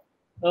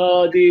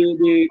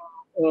 The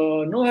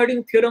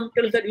no-hiding theorem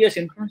tells that yes,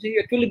 information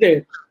is actually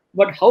there,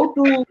 but how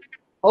to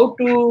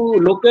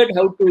locate,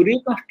 how to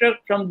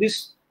reconstruct from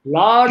this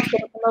large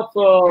portion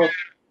of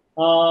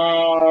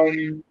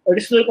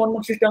additional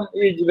quantum system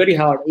is very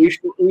hard. We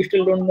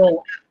still don't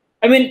know.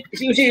 I mean,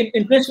 you see,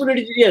 in principle, it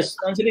is yes.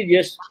 Answer is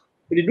yes.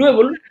 It is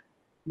doable,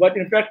 but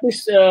in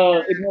practice,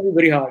 it may be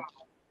very hard.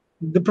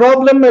 The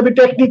problem may be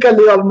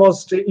technically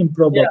almost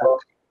improbable. Yeah.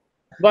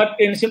 But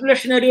in simpler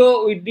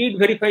scenario, we did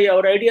verify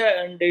our idea,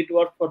 and it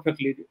worked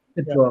perfectly.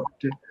 It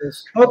worked.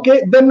 Yes.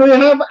 Okay, then we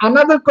have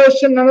another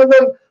question,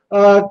 another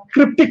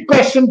cryptic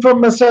question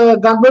from Mr.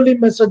 Ganguly,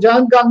 Mr.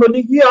 Jan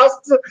Ganguly. He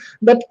asks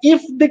that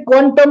if the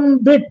quantum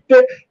bit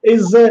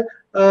is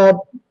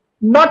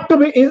not to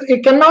be,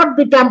 it cannot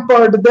be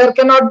tampered, there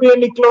cannot be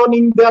any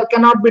cloning, there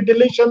cannot be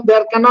deletion,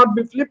 there cannot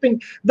be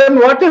flipping, then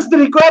what is the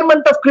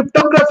requirement of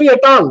cryptography at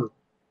all?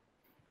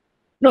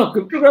 No,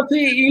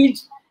 cryptography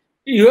is,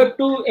 you have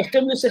to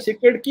establish a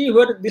secret key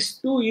where these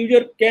two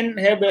users can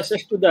have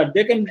access to that.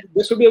 They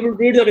should be able to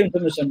read your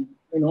information.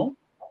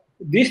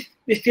 These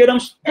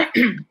theorems,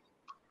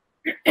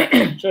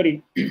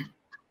 sorry,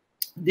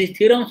 these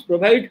theorems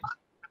provide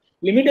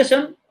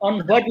limitation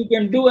on what you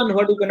can do and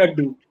what you cannot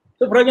do.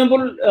 So, for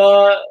example,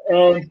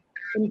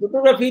 in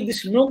cryptography,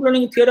 this no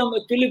cloning theorem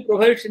actually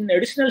provides an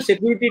additional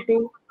security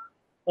to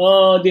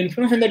the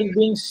information that is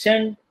being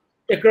sent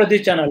across the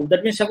channel.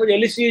 That means, suppose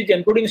LEC is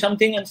encoding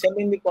something and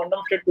sending the quantum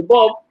state to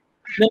Bob,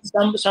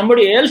 then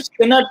somebody else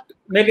cannot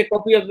make a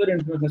copy of your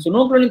information. So,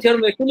 no cloning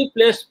theorem actually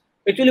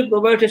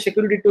provides a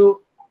security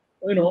to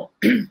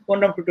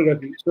quantum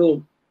cryptography.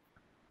 So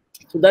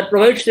that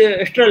provides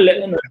extra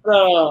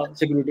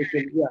security.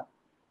 Yeah.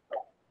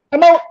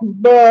 Now,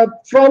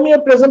 from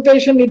your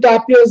presentation, it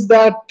appears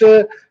that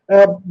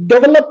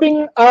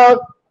developing a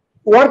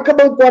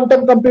workable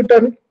quantum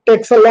computer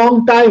takes a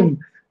long time.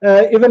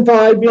 Even for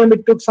IBM,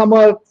 it took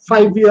somewhere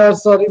 5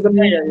 years or even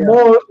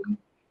more.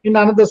 in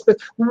another space.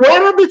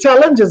 Where are the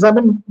challenges? I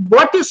mean,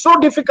 what is so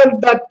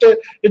difficult that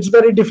it's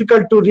very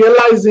difficult to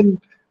realize in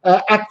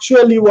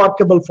actually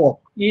workable form?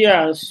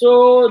 Yeah,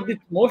 so the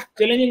most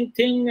challenging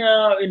thing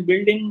in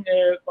building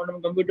a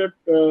quantum computer,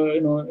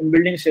 in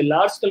building say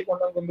large-scale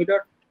quantum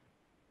computer,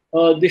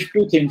 these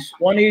two things.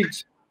 One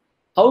is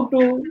how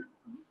to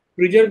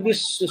preserve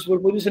this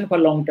superposition for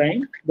a long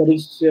time. That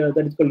is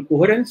called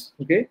coherence.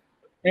 Okay,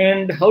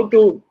 and how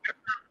to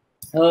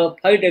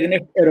fight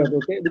against error.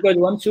 Okay, because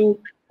once you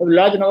have a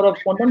large number of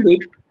quantum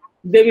bits,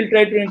 they will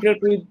try to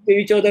interact with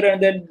each other,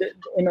 and then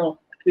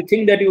the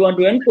thing that you want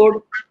to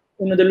encode,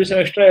 there will be some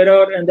extra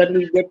error, and that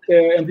will get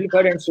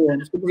amplified and so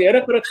on. So the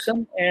error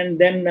correction and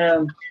then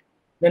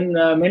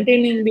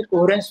maintaining the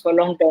coherence for a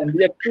long time.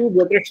 These are two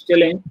greatest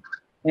challenge,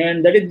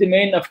 and that is the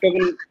main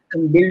obstacle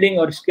in building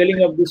or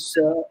scaling up this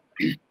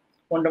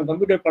quantum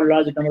computer for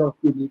large number of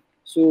qubits.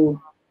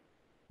 So,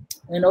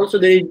 and also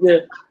there is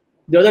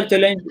the other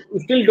challenge. We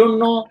still don't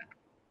know.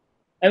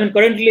 I mean,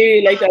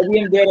 currently, like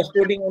IBM, they are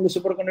exploiting only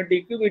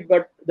superconducting qubit,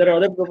 but there are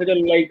other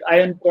proposals like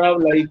ion trap,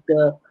 like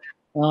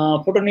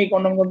photonic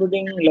quantum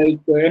computing,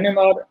 like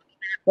NMR.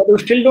 But we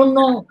still don't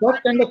know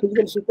what kind of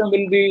physical system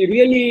will be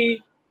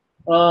really.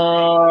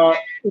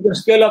 You can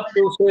scale up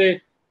to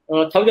say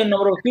 1,000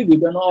 number of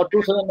qubits, or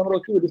 2,000 number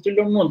of qubits. We still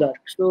don't know that.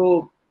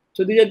 So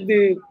these are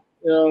the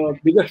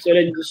biggest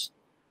challenges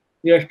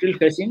we are still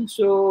facing.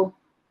 So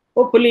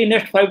hopefully,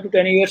 next 5 to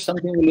 10 years,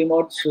 something will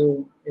emerge.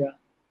 So yeah.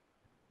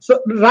 So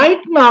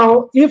right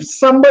now, if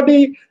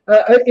somebody,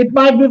 it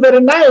might be very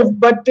naive,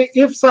 but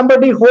if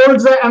somebody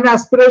holds an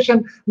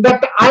aspiration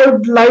that I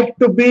would like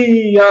to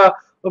be a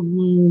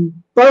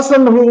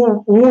person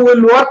who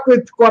will work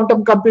with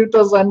quantum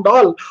computers and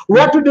all,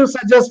 what would you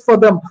suggest for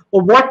them?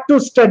 What to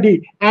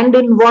study and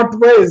in what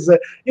ways?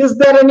 Is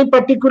there any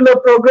particular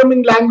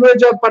programming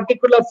language or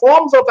particular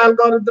forms of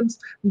algorithms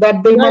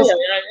that they must?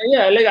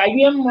 Yeah. Like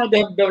IBM,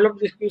 they have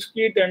developed this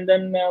QSkit, and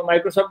then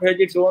Microsoft has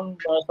its own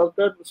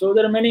software. So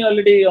there are many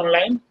already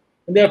online.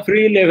 They are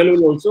freely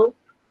available also,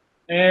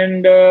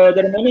 and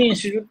there are many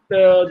institutes.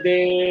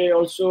 They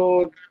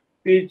also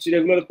teach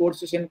regular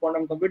courses in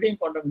quantum computing,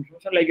 quantum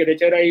information. Like at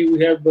HRI,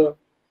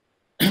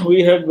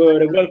 we have a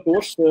regular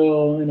course,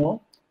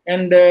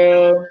 and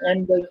there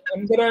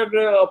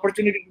are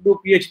opportunity to do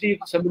PhD.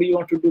 If somebody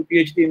wants to do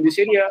PhD in this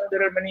area,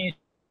 there are many.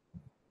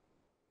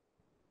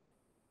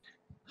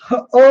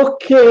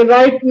 Okay,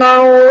 right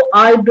now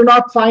I do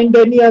not find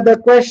any other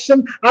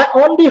question. I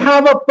only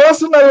have a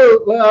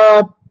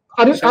personal.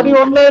 Are you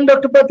online,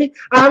 Dr. Pati?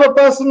 I have a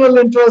personal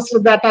interest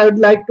that I would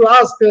like to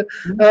ask.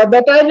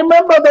 That I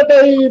remember that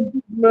I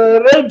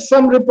read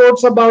some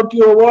reports about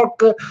your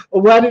work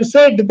where you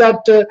said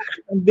that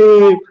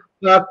the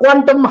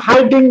quantum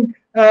hiding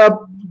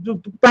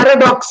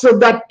paradox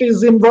that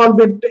is involved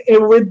with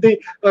the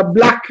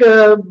black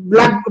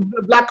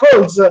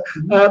holes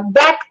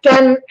that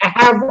can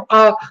have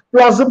a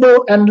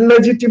plausible and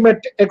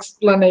legitimate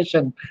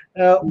explanation.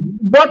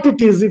 What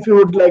it is, if you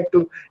would like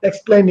to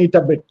explain it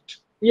a bit.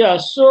 Yeah,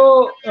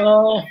 so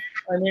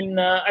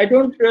I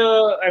don't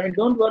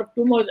work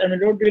too much. I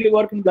don't really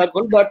work in black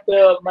hole, but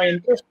my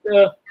interest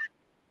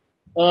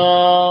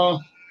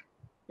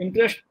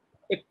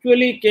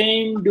actually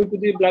came due to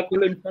the black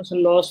hole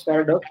information loss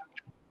paradox.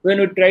 When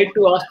we tried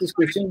to ask this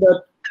question,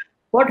 that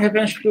what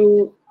happens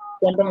to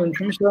quantum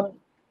information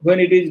when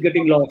it is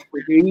getting lost?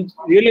 It is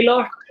really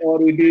lost,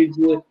 or it is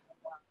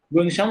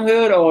going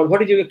somewhere, or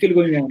what is actually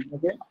going on?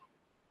 Okay,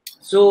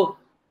 so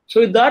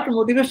with that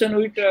motivation,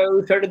 we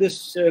started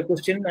this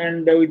question,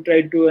 and we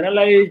tried to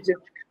analyze.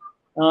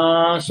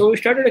 So we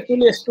started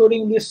actually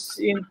exploring this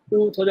in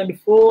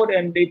 2004,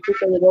 and it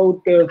took us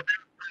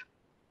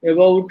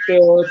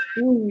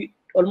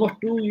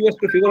almost 2 years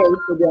to figure out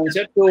the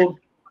answer.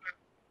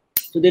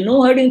 So the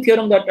no hiding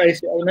theorem that I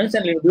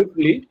mentioned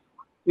briefly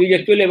is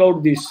actually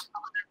about this.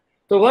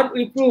 So what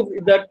we prove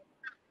is that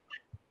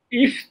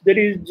if there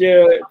is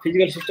a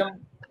physical system,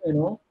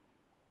 in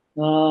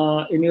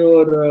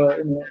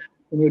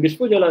your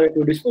disposal or at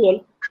your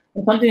disposal,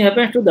 and something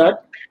happens to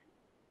that,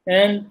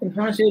 and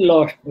information is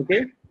lost.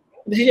 Okay,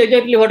 this is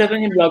exactly what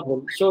happens in black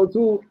hole. So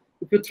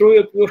if you throw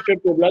a pure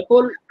state to a black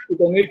hole, you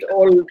emit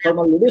all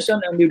thermal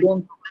radiation, and you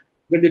don't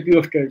get the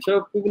pure state.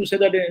 So people say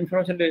that the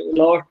information is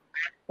lost,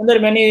 and there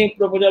are many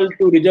proposals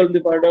to resolve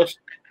the paradox.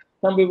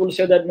 Some people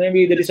say that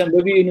maybe there is some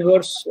baby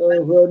universe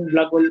where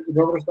black hole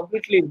evaporates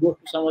completely, it goes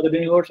to some other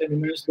universe and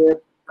remains there,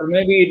 or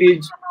maybe it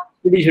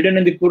is hidden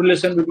in the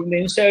correlation between the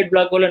inside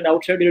black hole and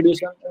outside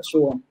radiation, and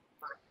so on.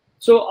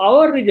 So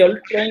our result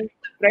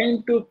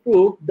trying to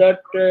prove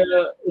that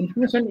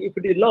information, if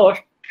it is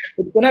lost,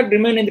 it cannot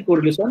remain in the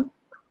correlation.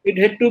 It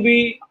had to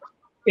be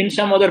in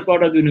some other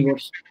part of the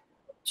universe.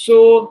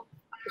 So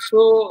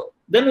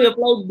then we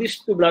applied this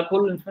to black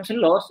hole information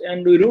loss,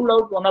 and we ruled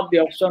out one of the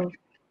options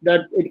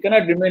that it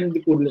cannot remain in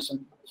the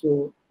correlation.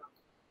 So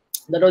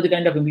that was the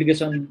kind of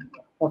implication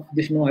of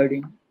this no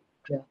hiding.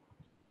 Yeah.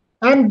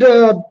 And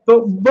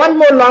one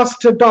more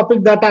last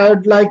topic that I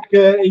would like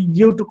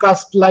you to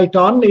cast light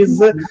on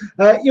is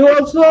you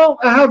also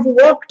have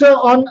worked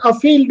on a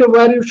field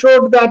where you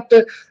showed that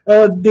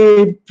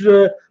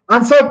the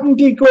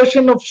uncertainty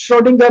equation of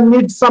Schrodinger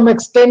needs some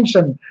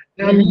extension,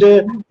 and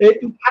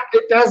it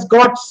has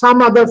got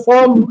some other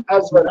form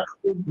as well.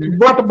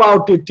 What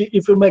about it,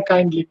 if you may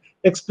kindly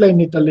explain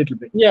it a little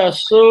bit? Yeah,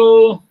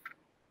 so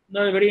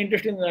no, very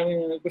interesting. I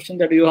mean, question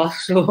that you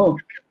asked.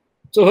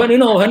 So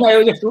when I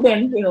was a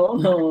student,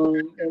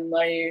 in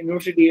my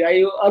university,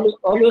 I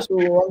always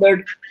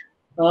wondered,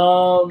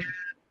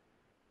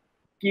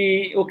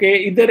 okay,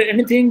 is there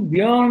anything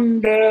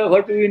beyond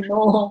what we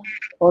know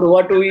or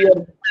what we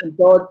are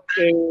taught,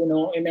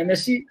 in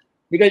MSc?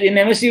 Because in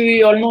MSc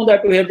we all know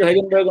that we have the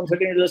Heisenberg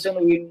uncertainty relation.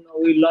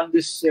 We learn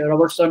this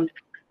Robertson,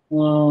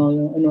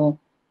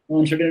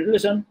 uncertainty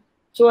relation.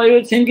 So I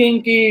was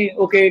thinking,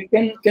 okay,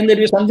 can there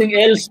be something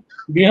else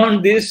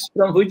beyond this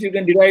from which you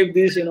can derive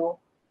this,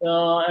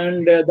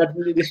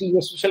 this is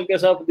a special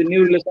case of the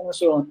new relation and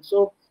so on.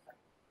 So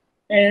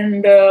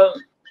and that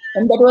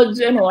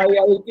was, I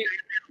was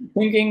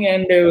thinking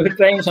and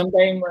trying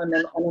sometime on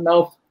and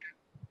off.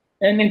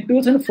 And in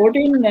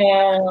 2014,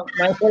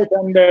 myself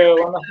and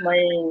one of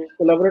my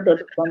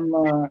collaborators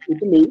from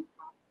Italy,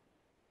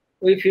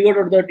 we figured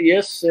out that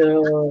yes,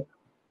 it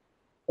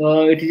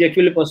is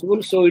actually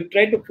possible. So we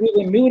tried to prove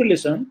a new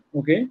relation,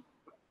 okay,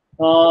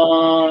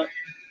 for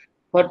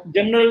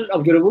general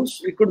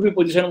observables. It could be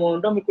position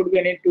momentum, it could be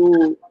any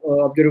two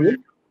observable.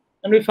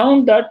 And we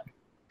found that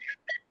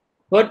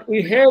what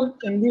we have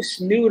in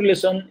this new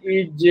relation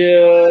is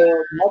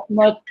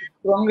much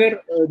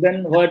stronger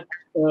than what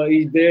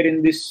is there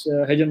in this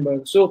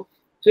Heisenberg. So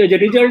as a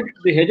result,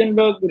 the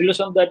Heisenberg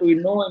relation that we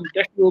know in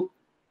textbook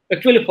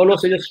actually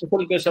follows as a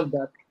special case of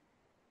that.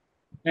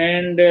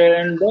 And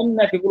then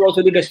people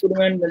also did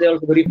experiment and they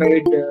also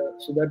verified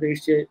so that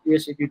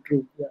yes, it is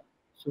true. Yeah.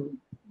 So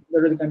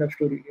that is the kind of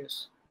story.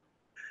 Yes.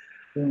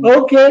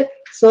 Okay,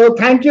 so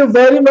thank you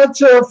very much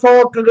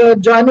for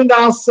joining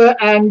us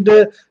and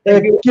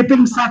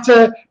keeping such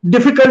a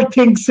difficult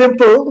thing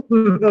simple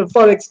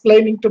for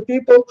explaining to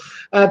people.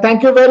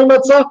 Thank you very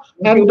much, sir.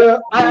 And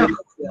I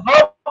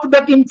hope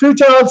that in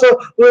future also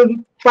will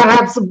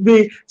perhaps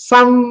be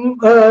some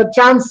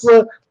chance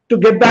to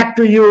get back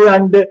to you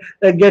and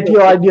get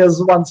your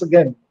ideas once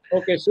again.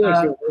 Okay,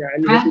 sure. Yeah,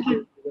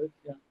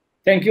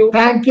 thank you.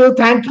 Thank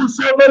you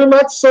so very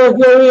much. So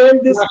here we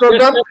end this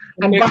program.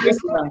 And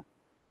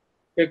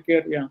take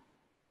care. Yeah.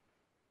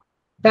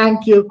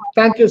 Thank you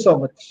so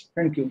much.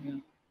 Thank you. Yeah.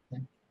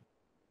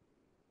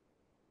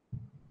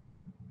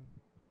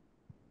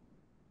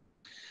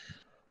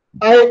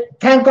 I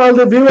thank all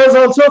the viewers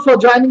also for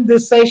joining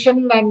this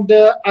session, and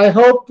I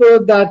hope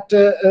that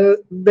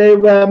they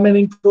were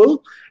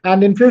meaningful.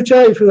 And in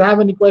future, if you have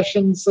any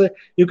questions,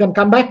 you can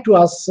come back to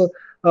us.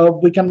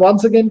 We can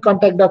once again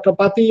contact Dr.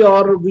 Pati,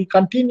 or we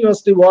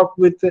continuously work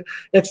with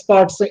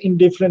experts in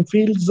different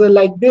fields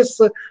like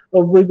this.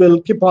 We will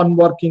keep on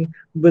working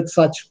with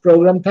such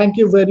program. Thank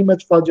you very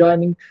much for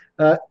joining.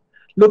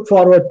 Look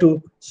forward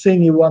to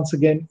seeing you once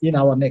again in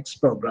our next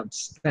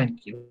programs.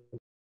 Thank you.